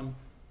that are on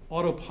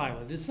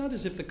autopilot. It's not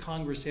as if the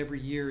Congress every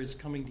year is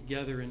coming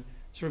together and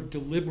sort of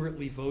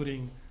deliberately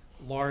voting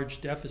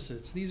large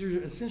deficits. These are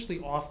essentially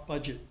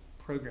off-budget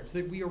programs.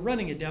 We are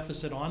running a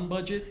deficit on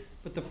budget,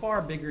 but the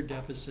far bigger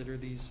deficit are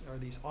these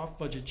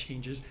off-budget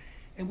changes.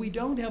 And we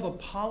don't have a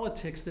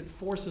politics that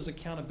forces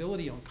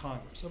accountability on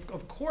Congress.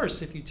 Of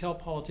course, if you tell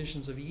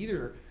politicians of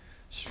either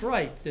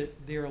stripe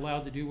that they're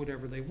allowed to do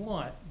whatever they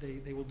want,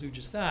 they will do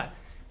just that.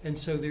 And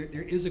so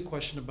there is a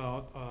question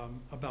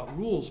about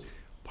rules.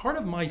 Part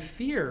of my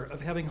fear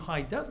of having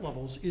high debt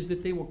levels is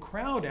that they will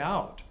crowd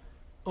out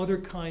other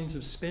kinds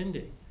of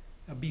spending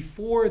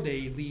before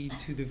they lead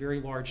to the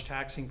very large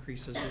tax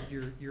increases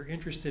that you're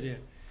interested in.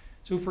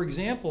 So for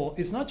example,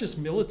 it's not just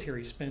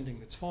military spending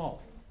that's falling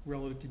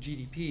relative to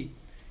GDP.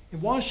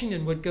 In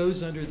Washington, what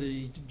goes under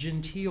the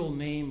genteel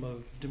name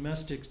of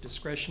domestic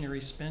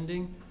discretionary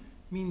spending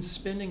means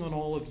spending on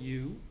all of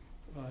you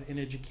in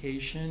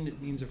education.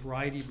 It means a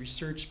variety of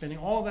research spending.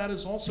 All of that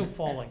is also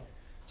falling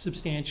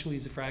substantially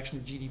as a fraction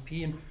of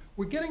GDP. And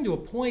we're getting to a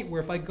point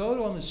where if I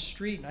go on the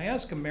street and I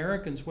ask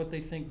Americans what they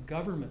think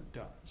government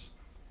does,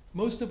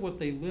 most of what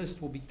they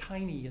list will be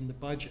tiny in the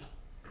budget.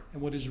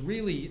 And what is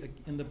really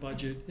in the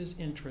budget is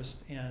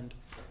interest and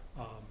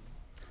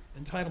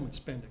entitlement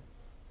spending.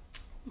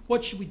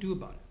 What should we do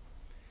about it?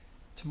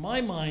 To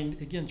my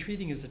mind, again,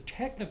 treating it as a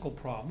technical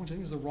problem, which I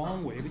think is the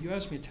wrong way, but you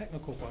asked me a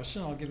technical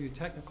question, I'll give you a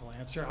technical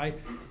answer.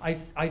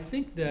 I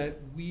think that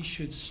we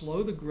should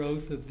slow the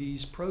growth of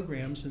these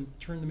programs and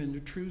turn them into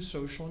true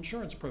social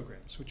insurance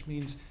programs, which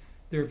means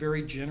they're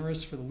very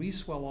generous for the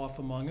least well-off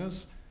among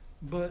us,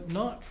 but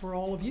not for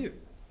all of you,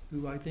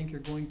 who I think are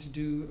going to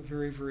do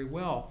very, very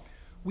well.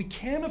 We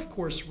can, of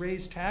course,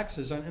 raise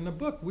taxes. In the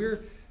book,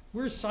 we're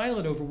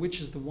silent over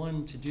which is the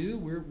one to do.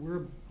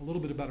 We're a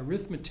little bit about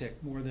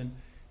arithmetic more than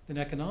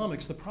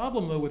economics. The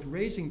problem, though, with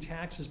raising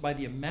taxes by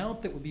the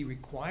amount that would be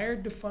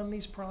required to fund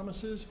these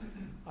promises,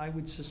 I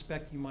would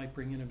suspect you might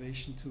bring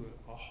innovation to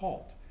a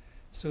halt.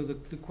 So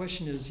the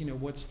question is,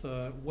 what's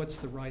the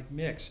right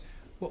mix?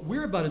 What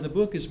we're about in the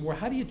book is more,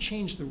 how do you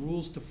change the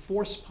rules to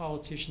force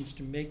politicians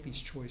to make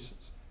these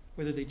choices?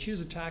 Whether they choose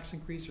a tax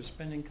increase or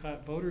spending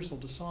cut, voters will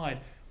decide,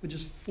 but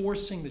just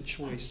forcing the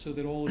choice so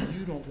that all of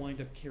you don't wind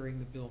up carrying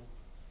the bill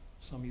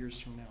some years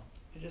from now.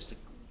 And just to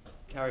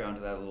carry on to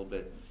that a little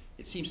bit,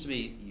 it seems to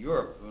me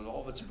Europe, with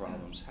all of its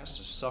problems, has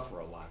to suffer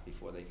a lot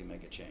before they can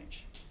make a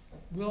change.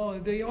 Well,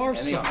 they are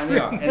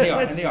And they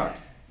are.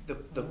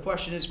 The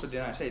question is for the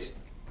United States,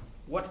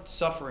 what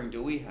suffering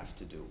do we have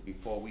to do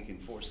before we can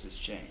force this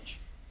change,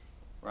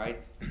 right?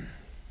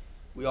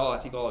 We all, I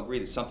think, all agree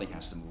that something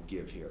has to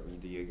give here.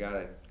 Either you got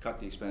to cut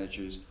the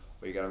expenditures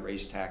or you got to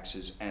raise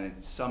taxes, and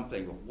it's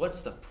something. But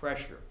what's the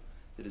pressure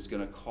that is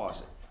going to cause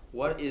it?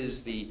 What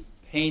is the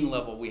pain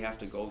level we have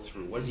to go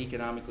through? What is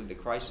economically the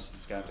crisis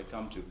that's going to have to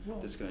come to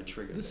that's going to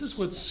trigger this? This is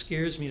what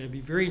scares me, and I'd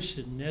be very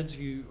interested in Ned's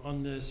view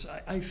on this.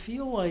 I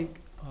feel like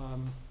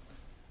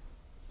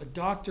a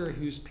doctor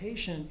whose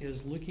patient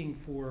is looking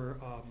for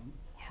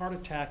heart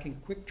attack and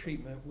quick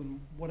treatment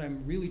when what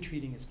I'm really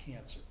treating is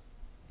cancer,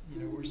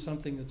 or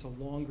something that's a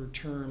longer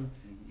term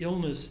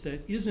illness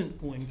that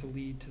isn't going to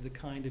lead to the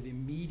kind of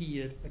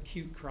immediate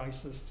acute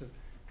crisis, to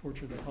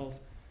torture the health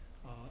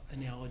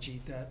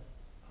analogy, that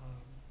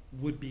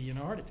would be in a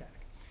heart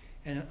attack.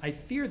 And I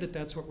fear that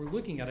that's what we're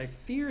looking at. I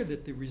fear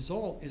that the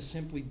result is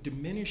simply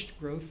diminished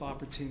growth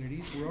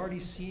opportunities. We're already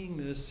seeing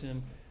this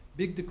in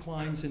big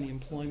declines in the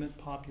employment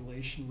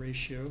population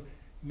ratio.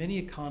 Many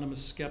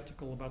economists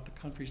skeptical about the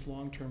country's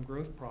long-term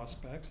growth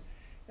prospects.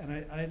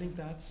 And I think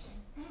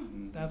that's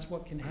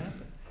what can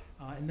happen.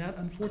 And that,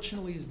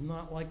 unfortunately, is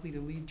not likely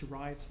to lead to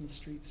riots in the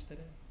streets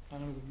today. I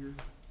don't know what your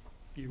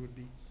view would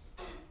be.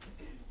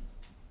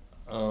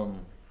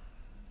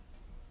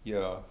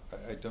 Yeah,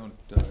 I don't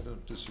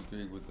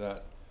disagree with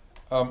that.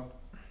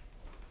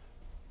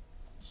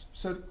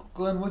 So,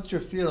 Glenn, what's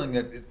your feeling?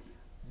 Do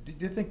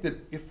you think that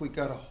if we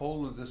got a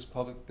hold of this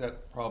public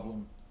debt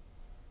problem,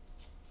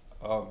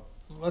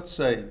 let's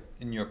say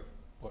in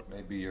what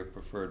may be your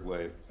preferred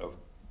way of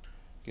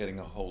getting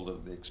a hold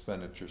of the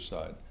expenditure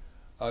side,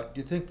 do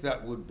you think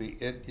that would be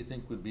it? Do you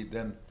think we'd be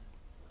then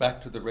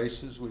back to the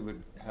races? We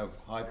would have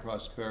high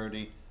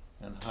prosperity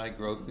and high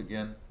growth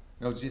again?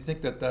 Do you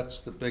think that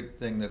that's the big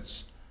thing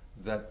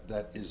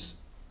that is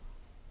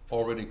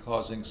already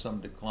causing some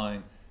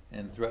decline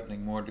and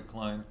threatening more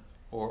decline,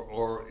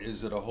 or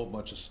is it a whole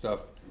bunch of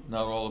stuff,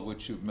 not all of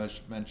which you've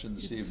mentioned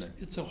this evening?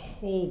 It's a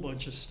whole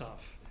bunch of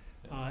stuff.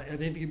 I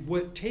think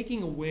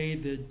taking away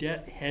the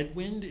debt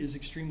headwind is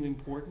extremely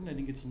important. I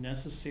think it's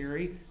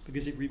necessary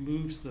because it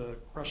removes the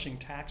crushing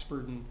tax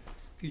burden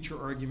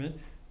future argument.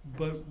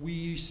 But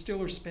we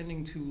still are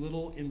spending too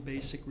little in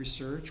basic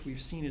research. We've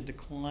seen a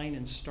decline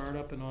in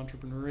startup and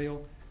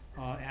entrepreneurial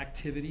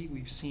activity.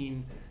 We've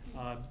seen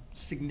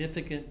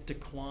significant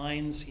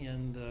declines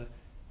in the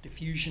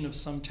diffusion of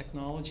some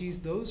technologies.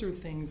 Those are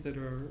things that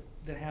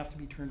have to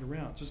be turned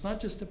around. So it's not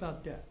just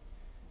about debt.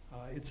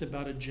 It's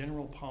about a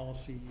general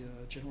policy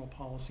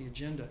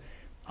agenda.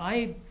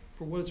 I,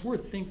 for what it's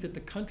worth, think that the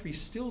country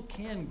still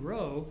can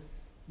grow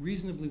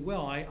reasonably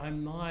well. I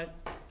don't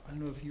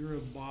know if you're a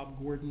Bob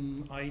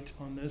Gordon-ite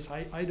on this.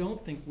 I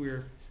don't think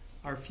we're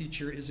our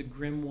future is a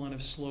grim one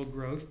of slow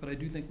growth, but I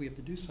do think we have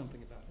to do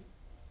something about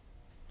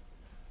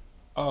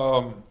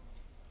it.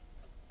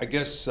 I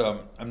guess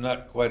I'm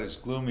not quite as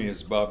gloomy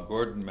as Bob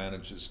Gordon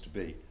manages to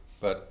be,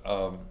 but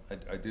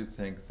I do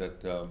think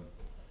that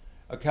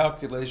a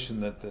calculation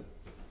that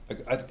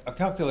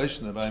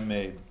I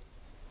made,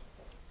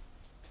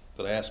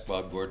 that I asked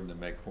Bob Gordon to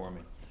make for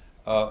me,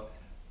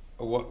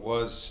 what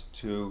was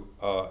to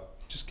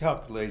just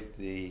calculate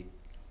the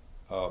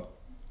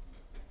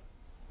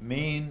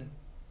mean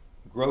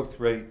growth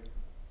rate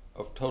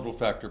of total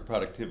factor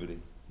productivity.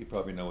 You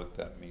probably know what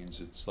that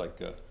means. It's like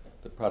the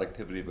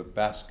productivity of a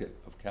basket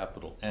of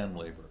capital and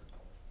labor,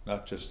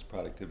 not just the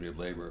productivity of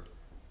labor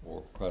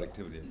or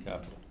productivity of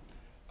capital.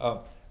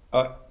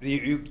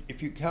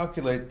 If you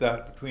calculate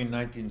that between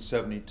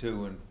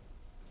 1972 and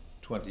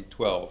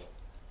 2012,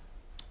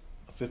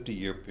 a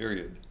 50-year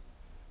period,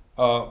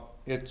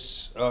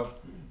 it's around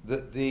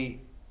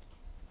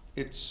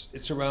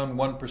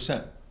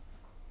 1%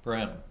 per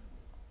annum.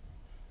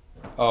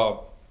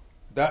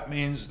 That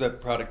means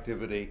that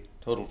productivity,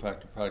 total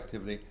factor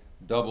productivity,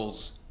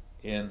 doubles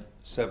in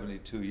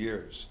 72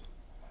 years.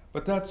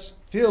 But that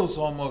feels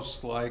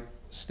almost like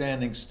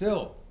standing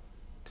still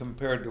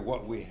compared to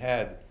what we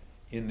had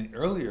in the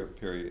earlier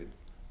period,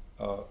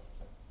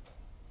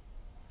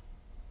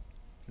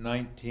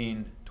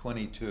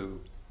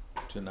 1922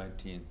 to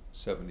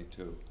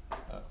 1972,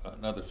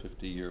 another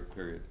 50-year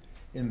period.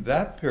 In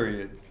that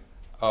period,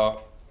 the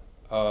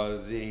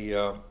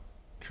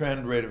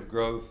trend rate of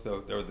growth,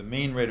 or the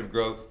mean rate of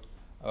growth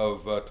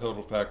of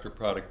total factor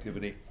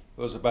productivity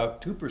was about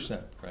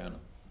 2% per annum.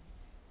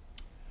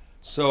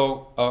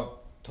 So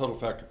total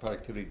factor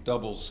productivity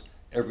doubles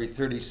every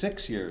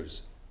 36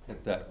 years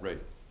at that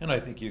rate. And I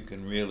think you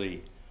can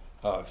really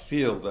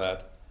feel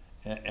that.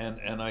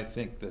 And I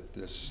think that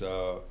this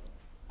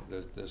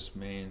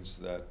means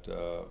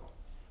that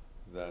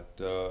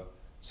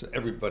so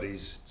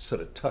everybody's sort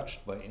of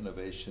touched by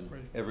innovation.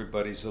 Right.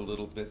 Everybody's a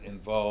little bit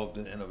involved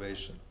in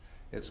innovation.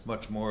 It's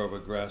much more of a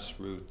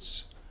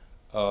grassroots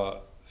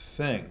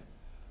thing.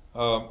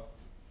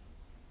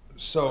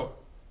 So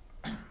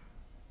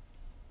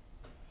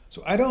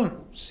I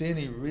don't see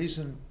any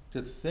reason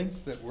to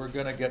think that we're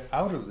going to get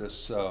out of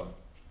this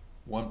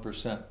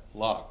 1%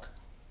 lock.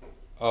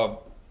 I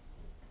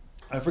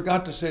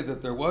forgot to say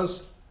that there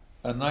was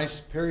a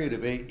nice period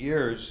of 8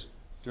 years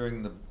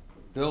during the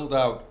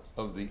build-out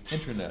of the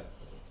internet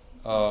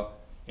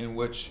in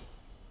which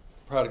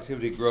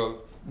productivity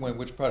growth,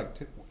 which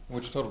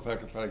total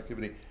factor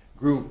productivity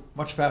grew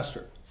much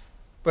faster.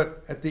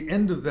 But at the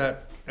end of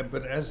that,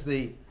 but as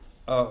the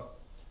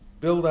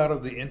build-out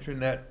of the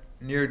internet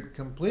neared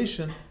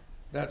completion,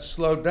 that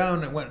slowed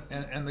down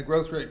and the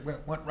growth rate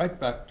went right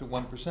back to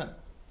 1%.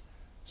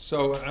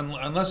 So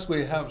unless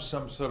we have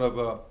some sort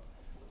of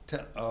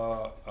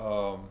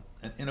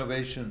an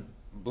innovation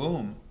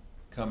boom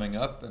coming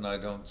up, and I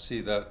don't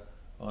see that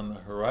on the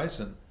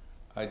horizon,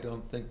 I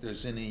don't think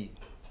there's any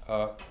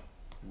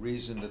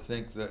reason to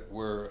think that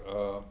we're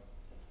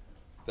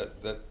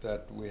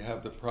that we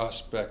have the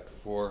prospect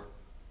for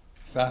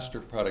faster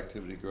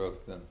productivity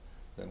growth than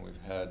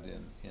we've had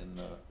in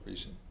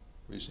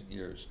recent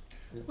years.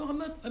 Well,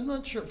 I'm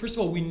not sure. First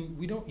of all,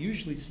 we don't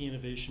usually see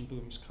innovation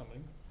booms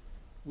coming.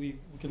 We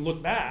can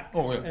look back,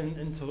 Oh, yeah.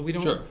 and so we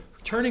don't. Sure.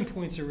 Turning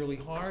points are really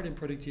hard in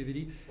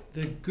productivity.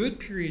 The good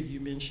period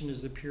you mentioned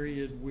is the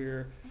period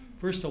where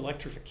first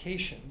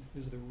electrification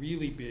is the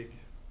really big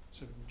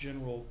sort of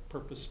general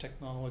purpose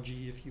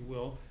technology, if you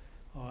will,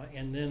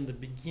 and then the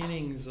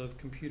beginnings of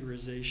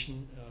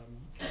computerization,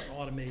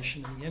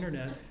 automation, and the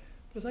internet.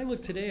 But as I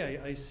look today,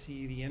 I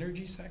see the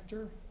energy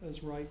sector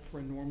as ripe for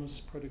enormous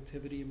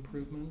productivity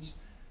improvements,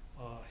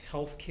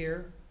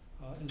 healthcare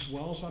as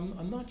well. So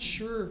I'm not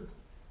sure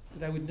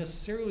that I would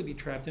necessarily be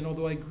trapped in,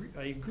 although I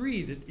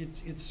agree that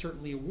it's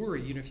certainly a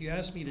worry. You know, if you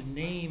ask me to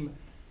name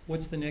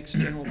what's the next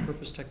general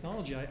purpose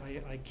technology,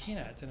 I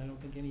can't, and I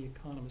don't think any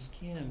economist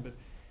can, but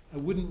I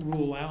wouldn't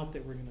rule out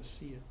that we're going to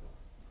see it.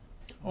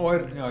 Oh, I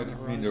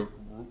didn't mean to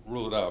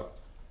rule it out,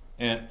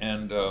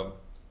 and I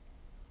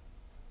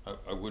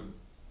wouldn't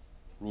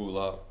rule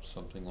out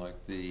something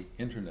like the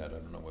internet. I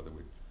don't know whether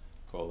we'd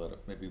call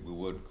that, maybe we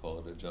would call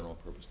it a general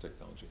purpose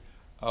technology.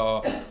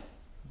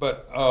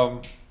 But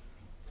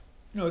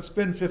you know, it's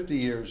been 50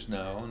 years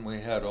now, and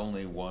we had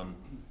only one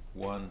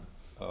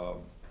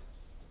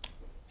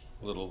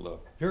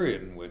little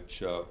period in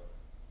which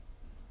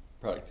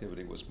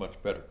productivity was much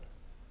better.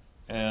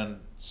 And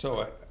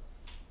so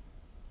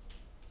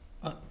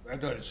I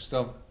just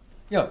don't,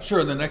 yeah,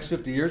 sure, in the next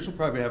 50 years we'll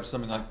probably have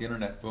something like the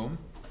internet boom,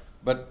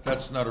 but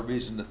that's not a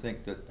reason to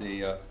think that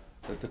the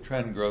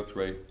trend growth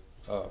rate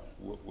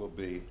will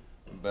be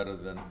better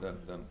than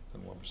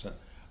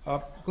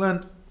 1%.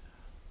 Glenn,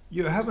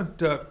 you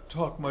haven't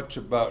talked much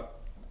about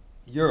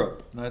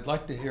Europe, and I'd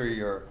like to hear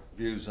your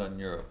views on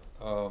Europe.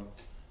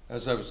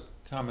 As I was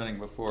commenting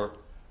before,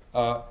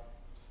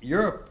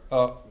 Europe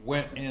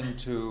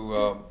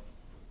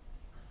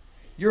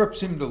Europe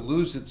seemed to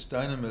lose its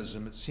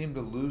dynamism. It seemed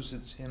to lose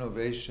its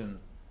innovation.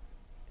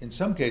 In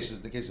some cases,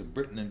 the case of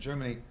Britain and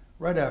Germany,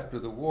 right after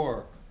the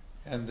war,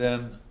 and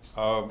then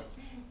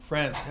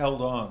France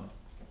held on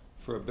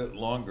for a bit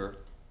longer,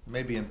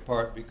 maybe in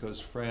part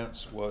because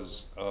France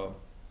was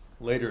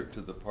later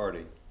to the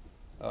party.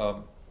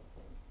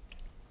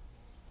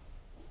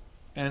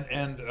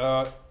 And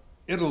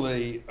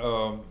Italy,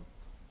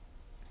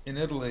 in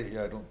Italy,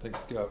 I don't think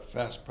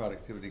fast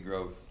productivity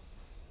growth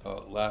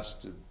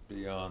lasted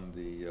beyond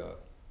the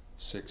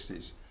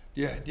 60s.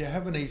 Do you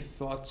have any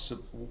thoughts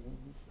of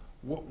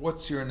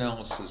what's your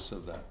analysis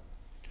of that?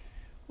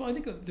 Well, I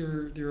think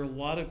there are a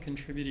lot of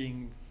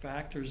contributing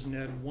factors,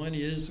 Ned. One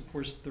is, of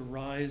course, the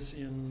rise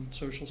in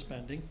social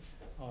spending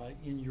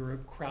in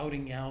Europe,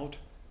 crowding out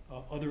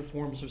other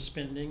forms of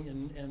spending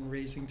and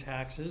raising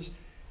taxes.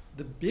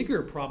 The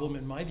bigger problem,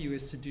 in my view,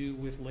 is to do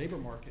with labor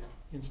market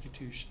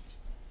institutions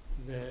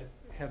that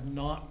have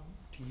not,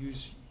 to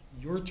use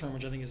your term,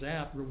 which I think is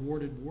apt,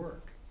 rewarded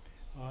work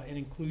and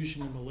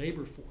inclusion in the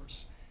labor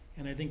force.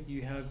 And I think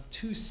you have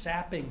two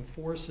sapping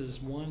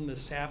forces. One, the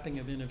sapping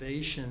of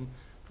innovation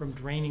from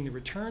draining the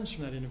returns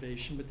from that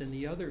innovation, but then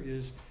the other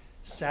is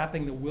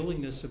sapping the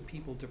willingness of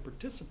people to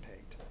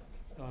participate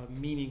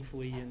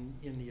meaningfully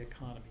in the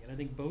economy. And I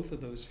think both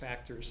of those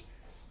factors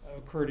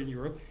occurred in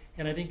Europe.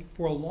 And I think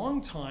for a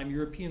long time,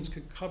 Europeans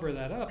could cover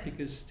that up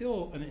because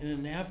still in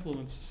an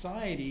affluent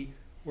society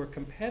where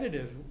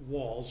competitive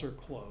walls are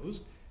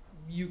closed,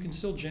 you can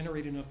still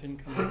generate enough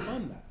income to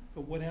fund that.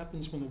 But what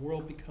happens when the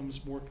world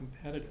becomes more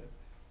competitive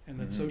and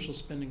that social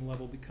spending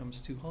level becomes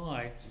too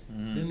high,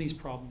 then these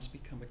problems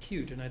become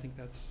acute. And I think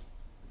that's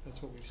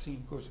what we've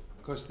seen.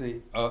 Because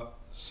the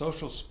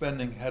social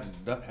spending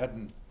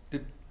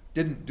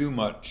didn't do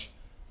much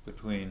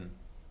between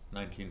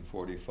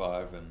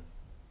 1945 and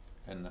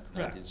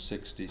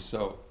 1960.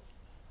 So,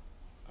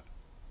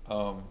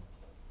 so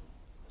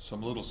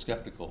I'm a little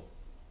skeptical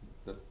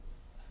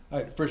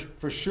that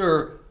for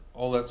sure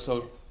all that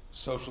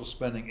social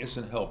spending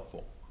isn't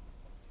helpful.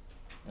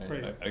 I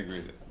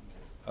agree with it.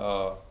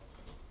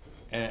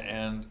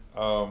 And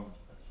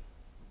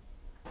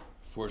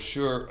for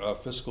sure,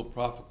 fiscal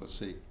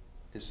profligacy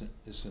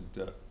isn't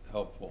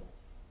helpful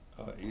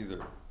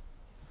either.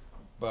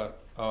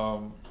 But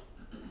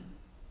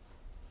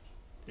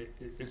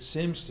it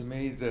seems to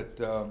me that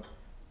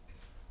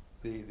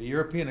the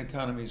European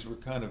economies were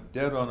kind of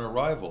dead on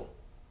arrival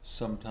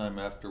sometime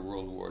after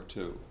World War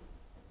II,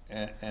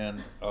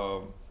 and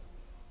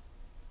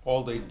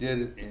all they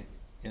did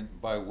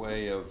by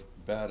way of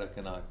bad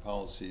economic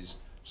policies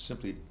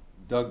simply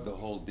dug the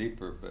hole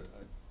deeper. But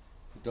I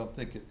don't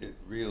think it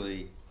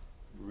really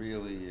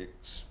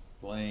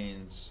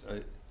explains.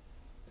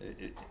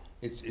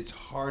 It's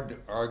hard to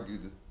argue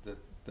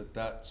that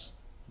that's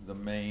the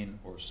main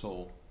or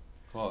sole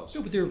cause.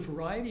 No, but there are a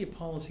variety of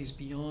policies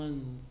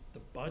beyond the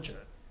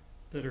budget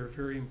that are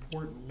very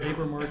important.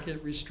 Labor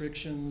market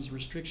restrictions,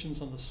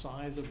 restrictions on the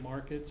size of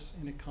markets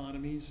in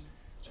economies.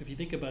 So if you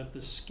think about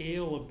the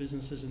scale of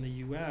businesses in the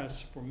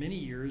US for many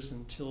years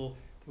until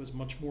there was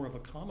much more of a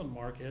common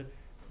market,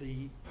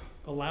 the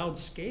allowed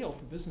scale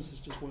for businesses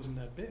just wasn't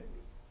that big.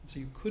 And so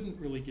you couldn't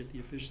really get the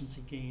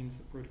efficiency gains,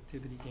 the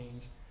productivity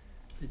gains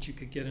that you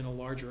could get in a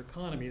larger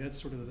economy. That's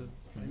sort of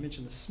I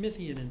mentioned the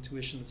Smithian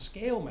intuition that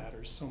scale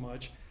matters so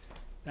much.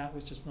 That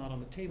was just not on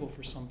the table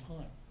for some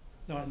time.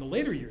 Now, in the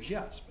later years,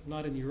 yes, but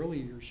not in the early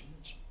years you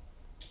mentioned.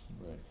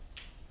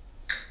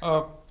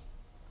 Right.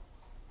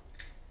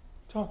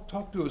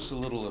 Talk to us a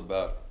little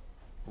about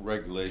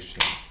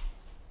regulation.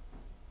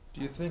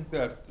 Do you think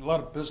that a lot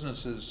of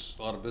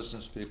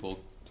business people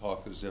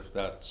talk as if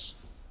that's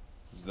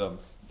the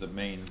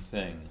main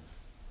thing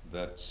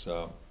that's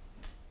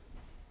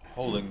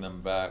holding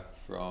them back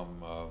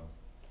from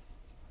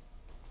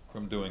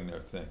doing their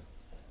thing?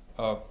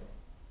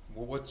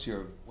 What's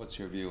your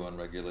view on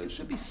regulation? This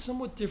would be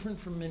somewhat different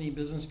from many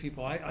business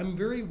people. I'm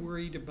very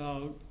worried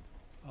about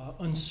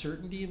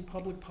uncertainty in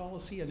public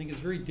policy. I think it's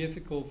very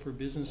difficult for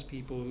business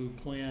people who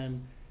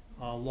plan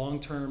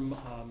long-term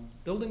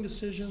building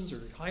decisions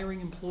or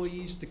hiring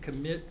employees to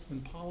commit when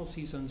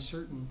policy's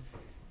uncertain.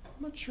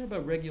 I'm not sure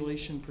about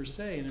regulation per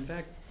se, and in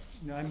fact,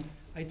 I'm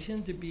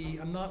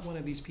not one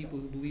of these people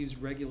who believes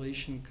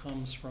regulation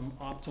comes from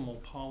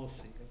optimal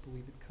policy. I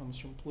believe it comes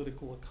from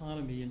political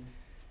economy, and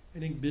I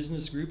think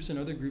business groups and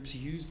other groups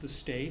use the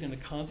state in a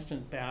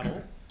constant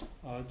battle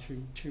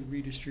to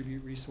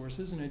redistribute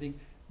resources, and I think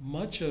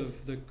much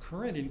of the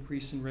current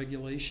increase in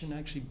regulation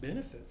actually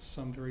benefits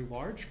some very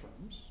large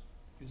firms,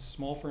 because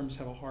small firms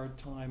have a hard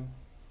time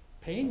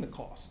paying the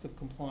cost of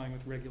complying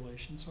with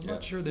regulation. So I'm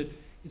not sure that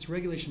it's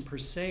regulation per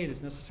se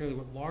that's necessarily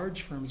what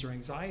large firms are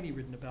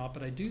anxiety-ridden about,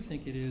 but I do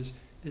think it is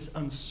this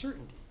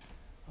uncertainty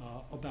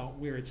about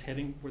where it's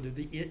heading, whether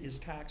it is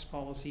tax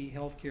policy,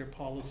 healthcare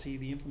policy,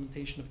 the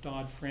implementation of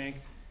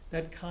Dodd-Frank.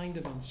 That kind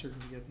of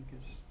uncertainty, I think,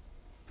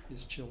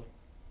 is chilling.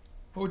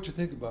 What would you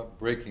think about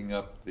breaking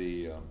up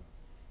the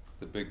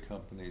big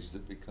companies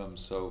that become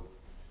so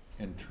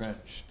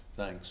entrenched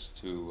thanks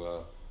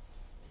to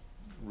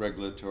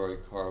regulatory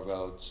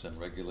carve-outs and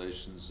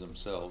regulations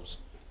themselves,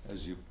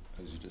 as you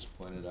just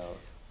pointed out?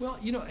 Well,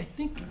 I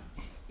think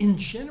in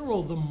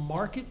general, the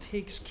market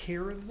takes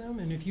care of them.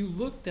 And if you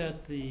looked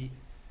at the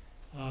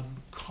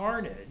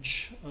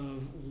carnage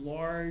of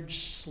large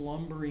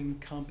slumbering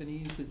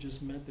companies that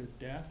just met their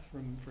death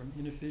from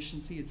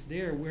inefficiency, it's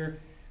there. Where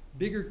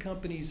bigger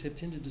companies have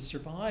tended to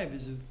survive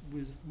is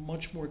with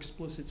much more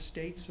explicit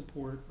state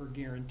support or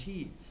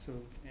guarantees. So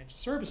the financial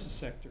services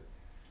sector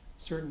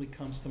certainly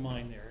comes to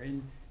mind there.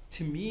 And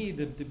to me,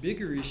 the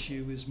bigger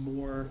issue is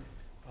more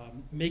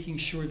making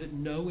sure that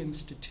no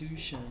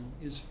institution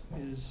is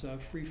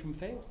free from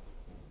failure.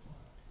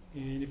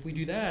 And if we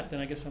do that,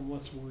 then I guess I'm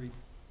less worried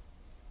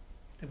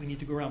that we need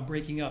to go around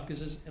breaking up,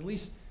 because at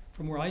least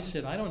from where I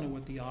sit, I don't know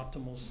what the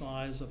optimal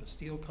size of a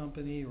steel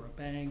company or a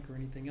bank or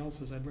anything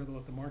else is. I'd rather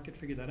let the market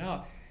figure that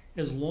out,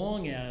 as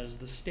long as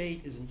the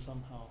state isn't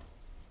somehow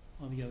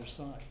on the other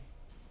side.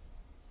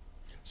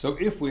 So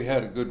if we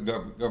had a good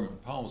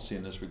government policy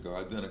in this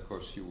regard, then of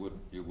course you would.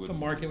 The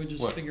market would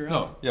just figure no,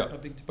 out yeah, how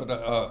big to be.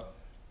 but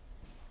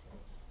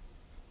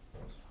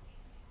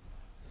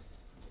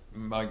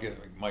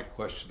my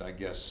question, I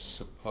guess,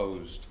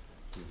 supposed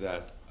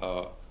that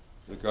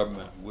the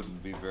government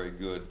wouldn't be very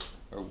good,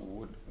 or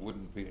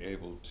wouldn't be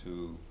able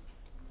to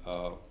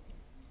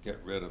get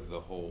rid of the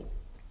whole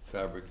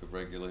fabric of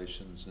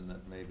regulations, and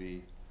that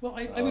maybe. Well,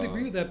 I would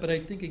agree with that, but I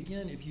think,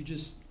 again, if you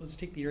just, let's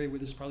take the area where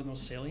this is probably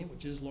most salient,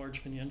 which is large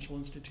financial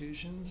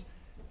institutions.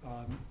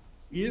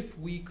 If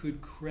we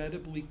could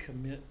credibly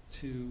commit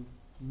to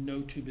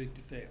no too big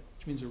to fail,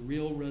 which means a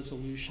real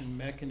resolution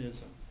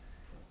mechanism,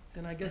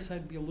 then I guess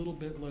I'd be a little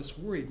bit less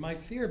worried. My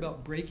fear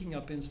about breaking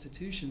up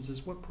institutions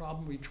is what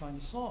problem are we trying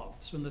to solve?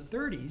 So in the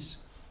 30s,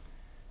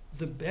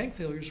 the bank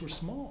failures were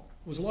small.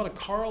 There was a lot of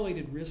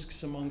correlated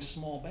risks among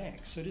small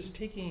banks. So just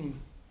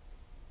taking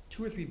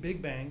 2 or 3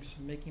 big banks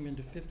and making them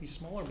into 50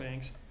 smaller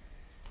banks,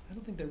 I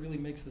don't think that really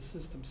makes the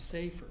system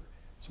safer.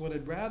 So what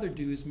I'd rather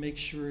do is make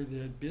sure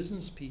that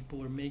business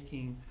people are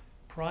making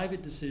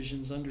private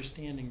decisions,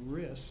 understanding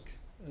risk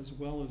as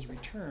well as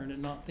return,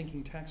 and not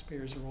thinking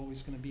taxpayers are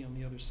always going to be on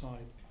the other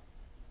side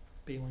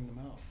bailing them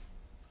out.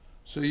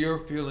 So your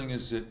feeling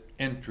is that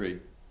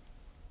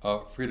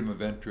freedom of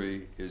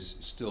entry is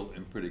still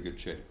in pretty good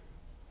shape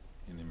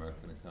in the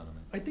American economy?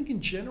 I think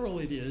in general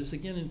it is.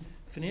 Again, in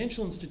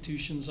financial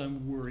institutions,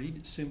 I'm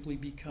worried simply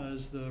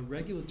because the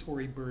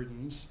regulatory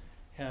burdens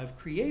have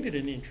created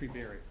an entry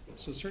barrier.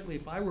 So certainly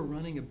if I were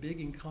running a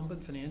big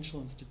incumbent financial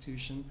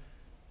institution,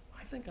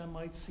 I think I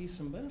might see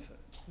some benefit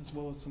as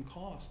well as some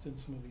cost in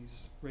some of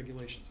these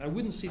regulations. I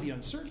wouldn't see the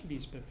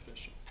uncertainties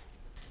beneficial,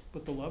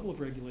 but the level of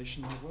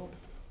regulation might well be.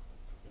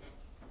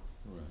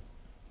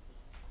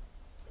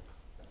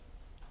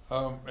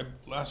 Right. And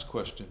last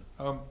question.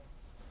 Do you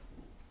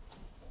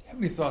have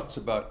any thoughts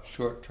about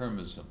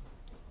short-termism?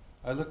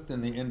 I looked in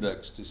the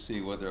index to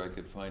see whether I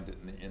could find it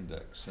in the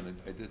index, and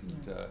I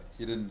didn't.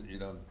 You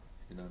don't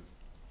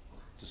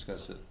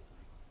discuss it.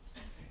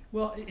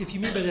 Well, if you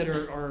mean by that,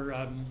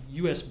 are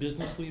U.S.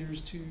 business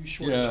leaders too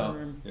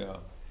short-term? Yeah.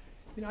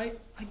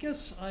 I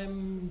guess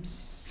I'm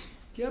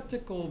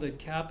skeptical that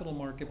capital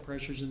market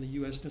pressures in the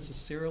U.S.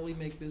 necessarily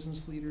make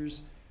business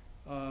leaders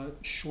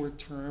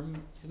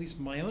short-term. At least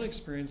my own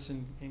experience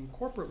in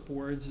corporate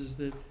boards is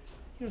that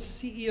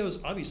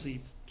CEOs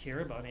obviously care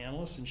about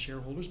analysts and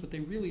shareholders, but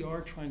they really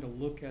are trying to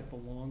look at the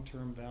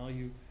long-term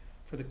value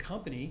for the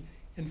company.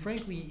 And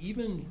frankly,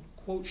 even,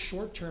 quote,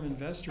 short-term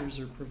investors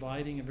are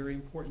providing a very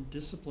important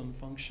discipline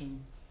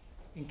function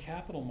in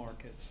capital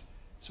markets.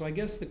 So I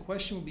guess the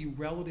question would be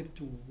relative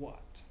to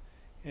what?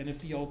 And if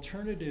the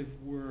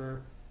alternative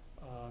were,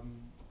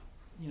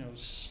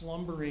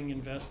 slumbering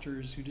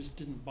investors who just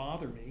didn't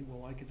bother me,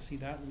 well, I could see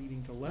that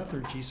leading to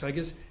lethargy. So I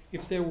guess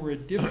if there were a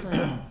different,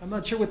 I'm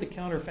not sure what the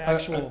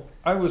counterfactual.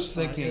 I was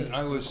thinking. Is.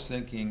 I was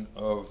thinking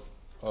of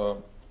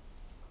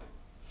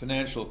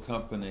financial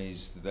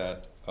companies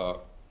that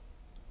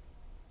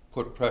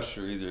put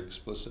pressure, either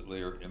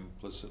explicitly or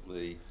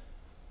implicitly,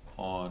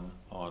 on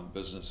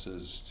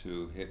businesses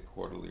to hit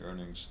quarterly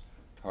earnings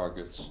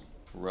targets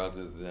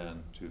rather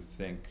than to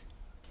think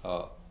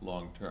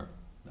long term.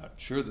 Not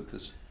sure that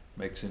this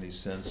makes any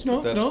sense,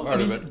 but that's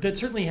part of it. That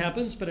certainly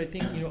happens, but I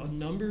think a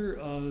number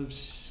of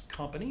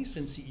companies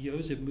and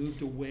CEOs have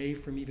moved away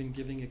from even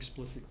giving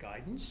explicit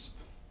guidance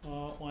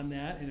on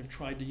that, and have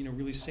tried to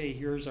really say,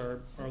 here's our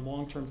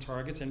long-term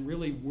targets, and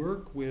really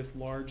work with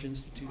large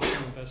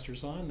institutional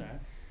investors on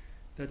that.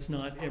 That's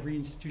not every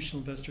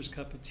institutional investor's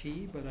cup of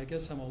tea, but I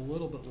guess I'm a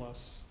little bit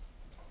less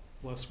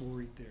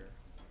worried there.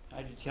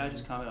 Can I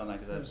just comment on that,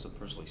 because I have some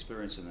personal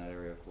experience in that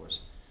area, of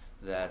course,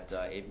 that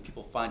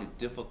people find it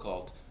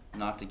difficult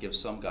not to give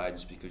some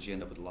guidance because you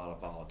end up with a lot of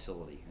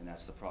volatility, and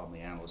that's the problem. The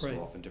analysts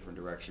go off in different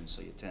directions,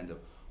 so you tend to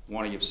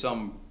want to give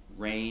some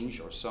range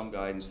or some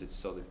guidance that's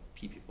so that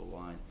keep people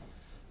aligned.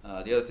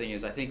 The other thing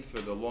is, I think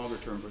for the longer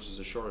term versus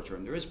the shorter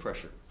term, there is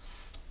pressure,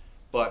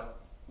 but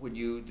when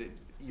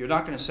you're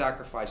not going to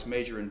sacrifice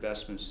major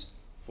investments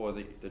for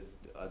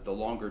the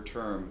longer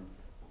term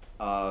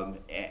and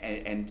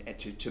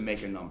to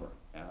make a number,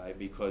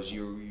 because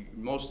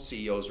most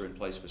CEOs are in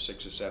place for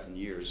 6 or 7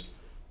 years.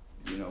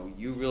 you know,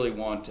 you really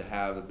want to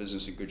have the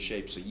business in good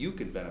shape so you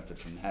can benefit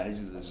from that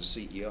as a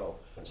CEO.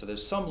 So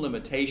there's some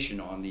limitation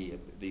on the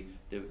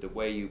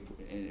way you,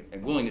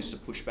 and willingness to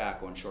push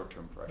back on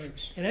short-term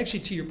pressures. And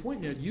actually, to your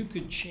point, Ned, you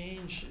could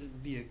change,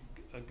 be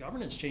a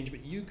governance change,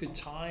 but you could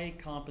tie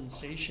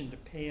compensation to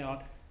pay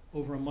out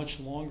over a much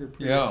longer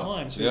period of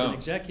time. So as an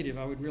executive,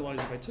 I would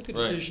realize if I took a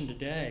decision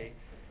today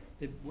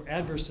that were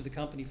adverse to the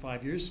company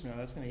 5 years from now,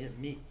 that's going to hit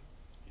me.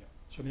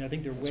 So I mean, I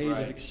think there are ways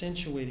of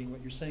accentuating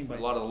what you're saying by a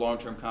lot of the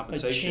long-term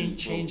compensation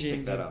changing will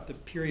pick that up. the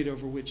period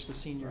over which the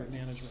senior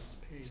management is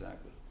paid.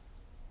 Exactly.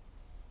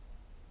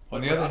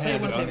 On the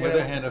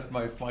other hand, if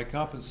my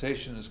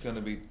compensation is going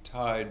to be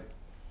tied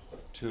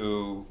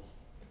to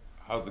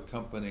how the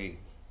company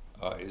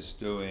is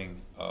doing,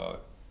 so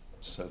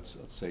let's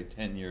say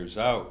 10 years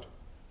out,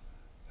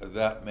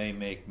 that may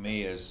make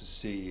me as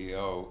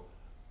CEO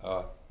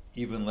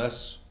even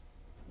less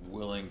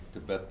willing to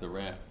bet the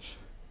ranch.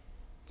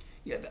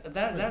 Yeah,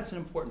 that's an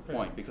important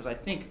point, because I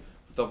think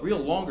the real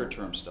longer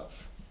term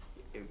stuff,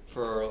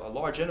 for a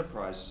large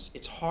enterprise,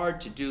 it's hard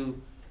to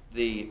do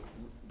the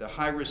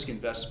high risk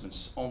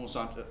investments,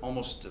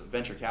 almost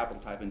venture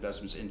capital type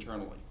investments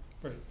internally.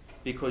 Right.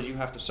 Because you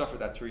have to suffer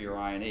that through your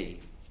I&E,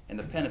 and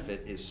the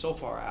benefit is so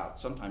far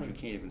out, sometimes you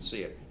can't even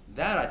see it.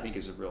 That, I think,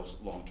 is a real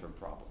long-term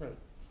problem. Right.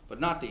 But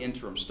not the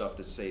interim stuff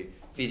that's, say,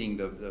 feeding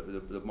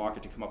the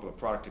market to come up with a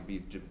product to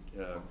be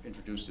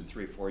introduced in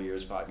 3 or 4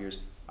 years, 5 years.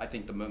 I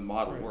think the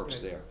model works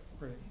there.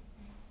 Right.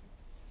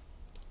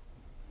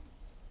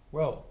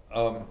 Well,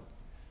 so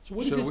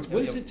what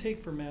does it take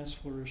for mass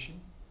flourishing?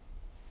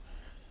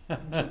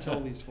 To tell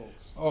these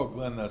folks. Oh,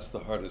 Glenn, that's the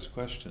hardest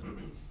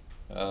question.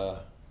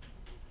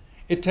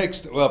 It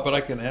takes, well, but I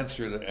can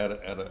answer it at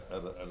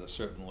a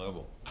certain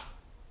level.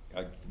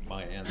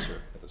 My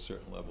answer at a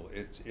certain level.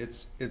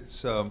 It's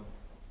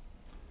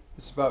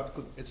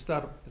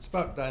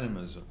about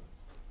dynamism.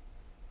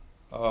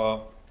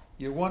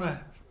 You want to,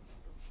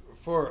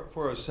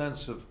 for a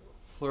sense of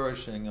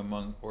flourishing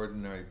among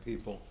ordinary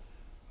people,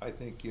 I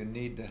think you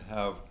need to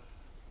have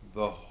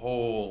the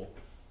whole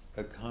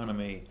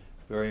economy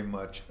very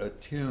much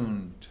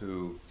attuned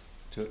to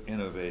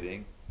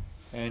innovating,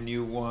 and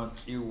you want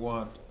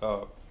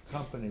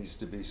companies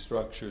to be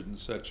structured in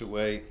such a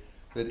way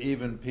that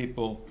even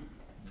people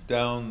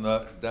down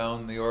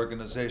the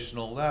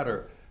organizational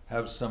ladder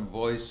have some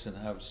voice and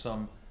have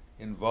some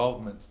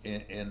involvement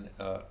in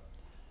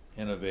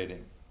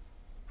innovating.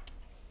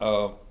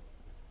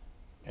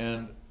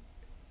 And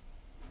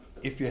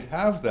if you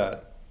have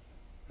that,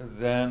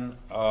 then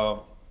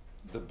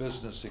the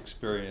business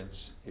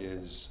experience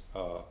is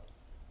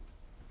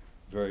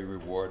very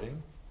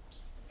rewarding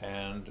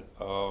and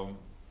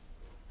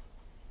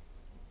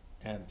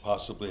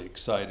possibly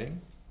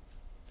exciting,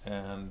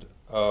 and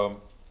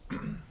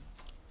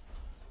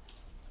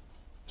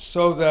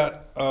so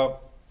that a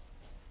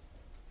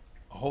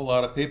whole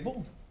lot of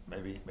people,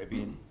 maybe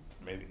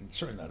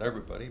certainly not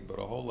everybody, but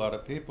a whole lot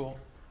of people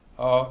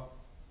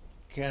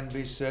can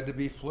be said to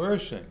be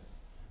flourishing,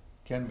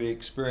 can be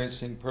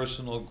experiencing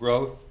personal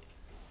growth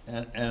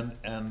and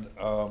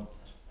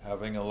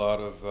having a lot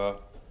of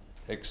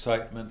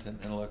excitement and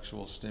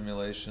intellectual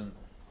stimulation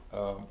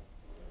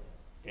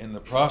in the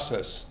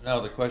process. Now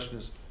the question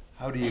is,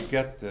 how do you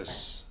get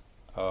this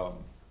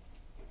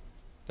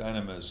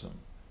dynamism?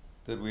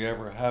 Did we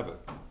ever have it?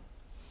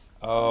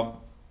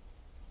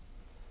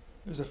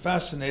 There's a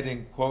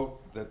fascinating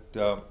quote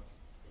that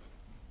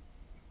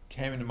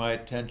came to my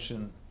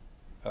attention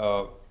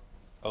a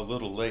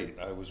little late.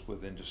 I was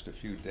within just a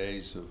few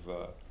days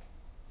of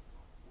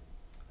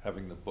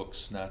having the book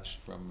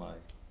snatched from my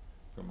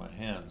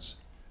hands.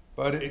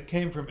 But it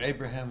came from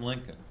Abraham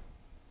Lincoln.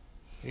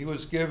 He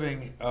was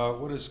giving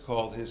what is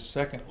called his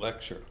second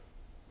lecture,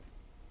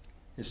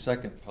 his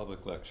second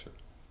public lecture.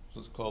 It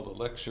was called a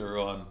lecture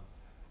on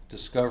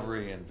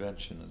discovery,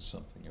 invention, and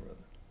something or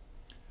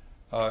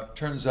other.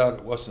 Turns out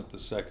it wasn't the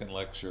second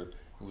lecture.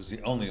 It was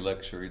the only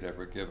lecture he'd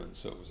ever given,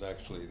 so it was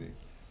actually the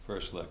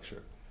first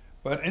lecture.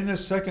 But in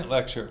this second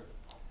lecture,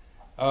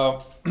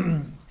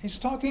 he's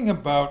talking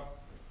about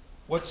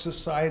what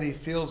society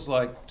feels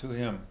like to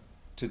him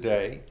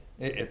today,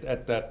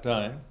 at that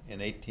time, in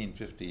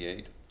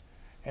 1858,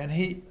 and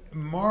he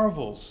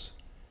marvels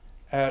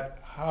at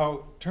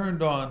how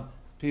turned on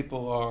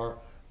people are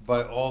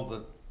by all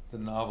the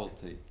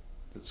novelty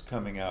that's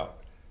coming out.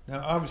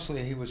 Now,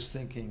 obviously, he was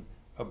thinking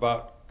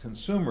about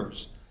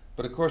consumers,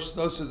 but of course,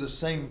 those are the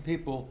same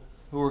people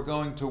who are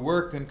going to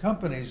work in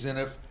companies, and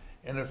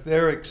if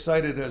they're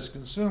excited as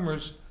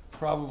consumers,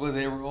 probably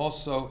they were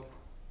also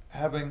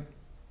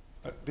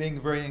being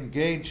very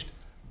engaged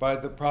by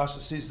the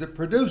processes that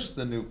produce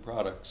the new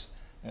products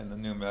and the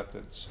new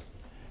methods.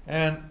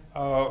 And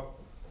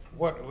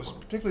what was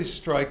particularly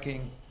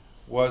striking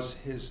was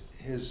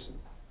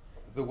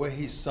the way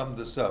he summed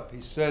this up. He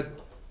said,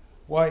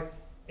 "Why,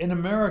 in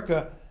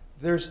America,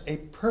 there's a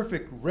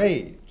perfect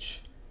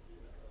rage."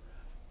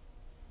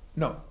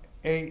 No,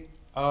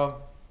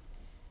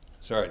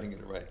 sorry, I didn't get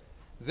it right.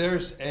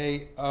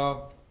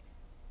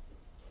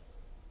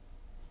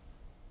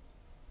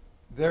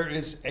 there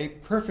is a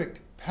perfect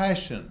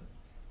passion,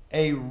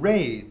 a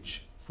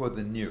rage for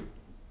the new.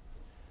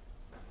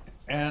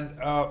 And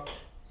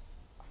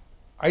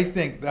I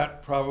think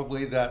that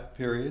probably that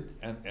period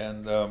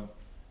and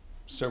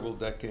several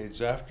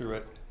decades after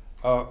it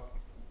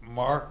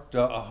marked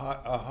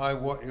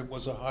it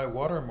was a high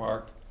water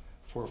mark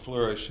for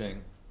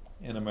flourishing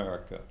in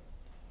America.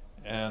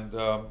 And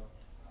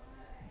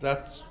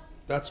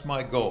that's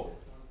my goal,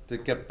 to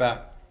get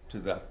back to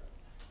that.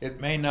 It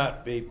may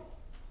not be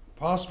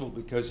possible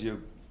because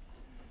you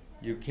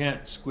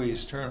can't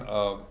squeeze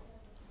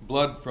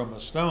blood from a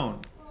stone,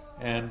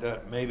 and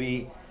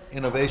maybe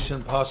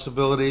innovation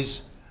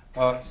possibilities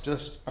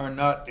just are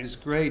not as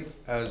great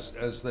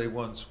as they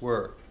once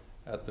were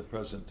at the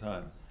present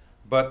time.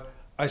 But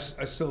I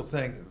still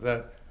think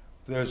that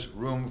there's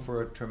room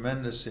for a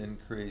tremendous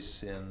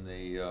increase in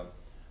the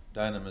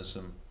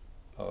dynamism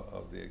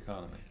of the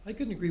economy. I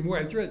couldn't agree more.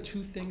 I threw out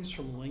two things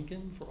from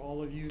Lincoln for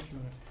all of you. If you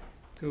want to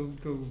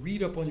go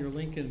read up on your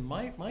Lincoln.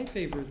 My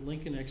favorite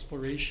Lincoln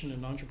exploration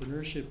and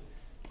entrepreneurship,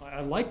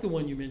 I like the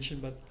one you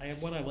mentioned, but I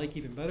have one I like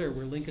even better,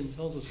 where Lincoln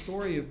tells a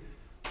story of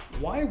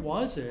why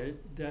was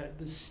it that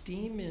the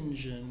steam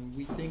engine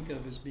we think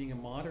of as being a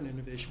modern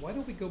innovation, why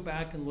don't we go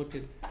back and look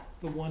at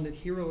the one that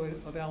Hero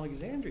of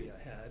Alexandria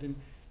had? And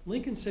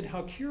Lincoln said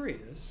how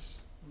curious,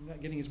 I'm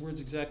not getting his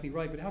words exactly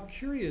right, but how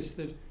curious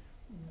that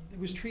it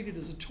was treated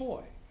as a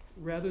toy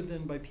rather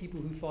than by people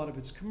who thought of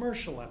its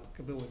commercial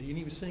applicability. And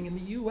he was saying in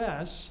the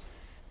US,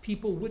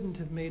 people wouldn't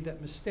have made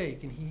that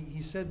mistake. And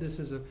he said this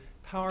as a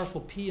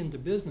powerful P into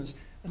business.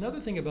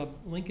 Another thing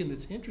about Lincoln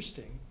that's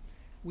interesting,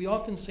 we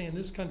often say in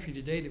this country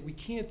today that we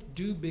can't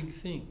do big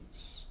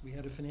things. We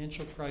had a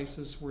financial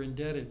crisis, we're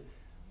indebted.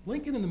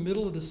 Lincoln, in the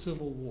middle of the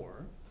Civil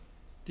War,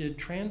 did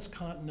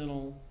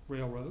transcontinental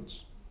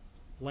railroads,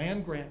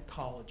 land-grant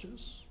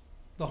colleges,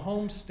 the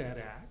Homestead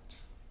Act,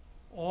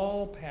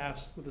 all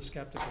passed with a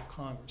skeptical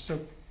Congress. So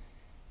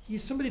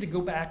he's somebody to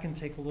go back and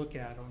take a look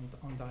at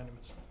on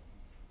dynamism.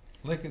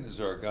 Lincoln is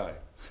our guy.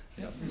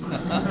 Yep.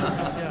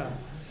 Yeah.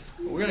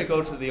 We're going to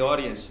go to the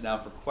audience now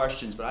for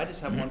questions, but I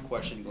just have one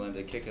question, Glenn,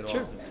 to kick it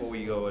Sure. off before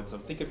we go. So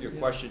think of your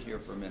question here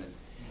for a minute.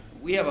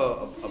 We have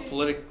a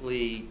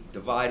politically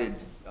divided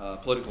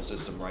political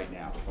system right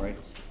now, right?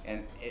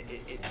 And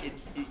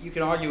you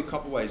can argue a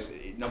couple ways.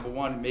 Number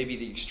one, maybe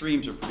the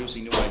extremes are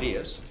producing new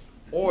ideas,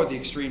 or the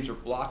extremes are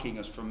blocking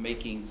us from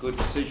making good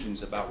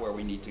decisions about where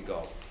we need to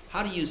go.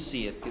 How do you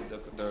see it,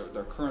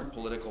 the current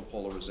political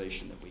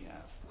polarization that we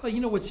have? Well,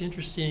 you know what's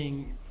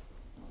interesting,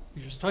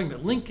 you're just talking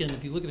about Lincoln.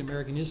 If you look at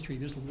American history,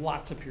 there's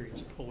lots of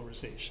periods of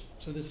polarization.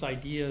 So this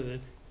idea that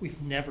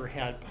we've never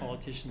had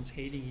politicians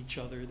hating each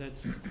other,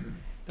 that's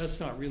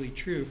not really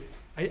true.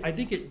 I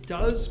think it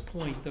does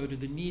point, though, to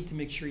the need to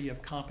make sure you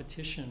have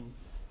competition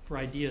for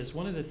ideas.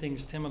 One of the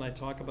things Tim and I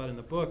talk about in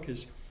the book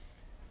is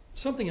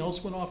something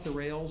else went off the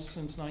rails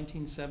since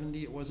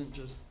 1970. It wasn't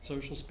just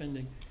social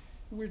spending.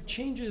 There were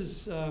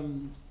changes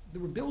that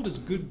were billed as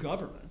good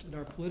government in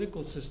our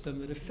political system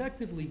that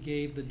effectively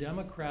gave the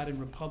Democrat and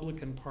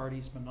Republican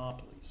parties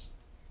monopolies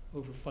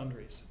over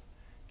fundraising.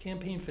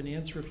 Campaign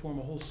finance reform,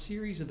 a whole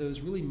series of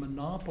those really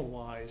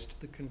monopolized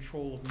the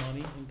control of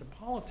money into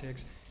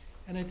politics,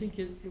 and I think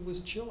it was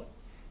chilling.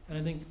 And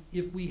I think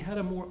if we had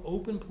a more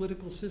open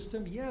political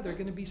system, yeah, there are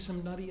going to be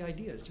some nutty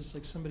ideas, just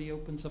like somebody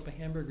opens up a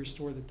hamburger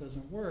store that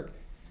doesn't work,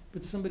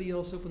 but somebody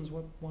else opens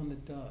one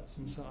that does.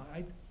 And so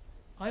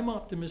I'm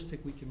optimistic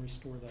we can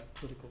restore that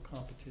political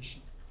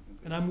competition.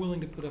 And I'm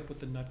willing to put up with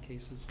the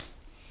nutcases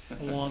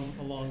along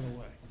the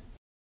way.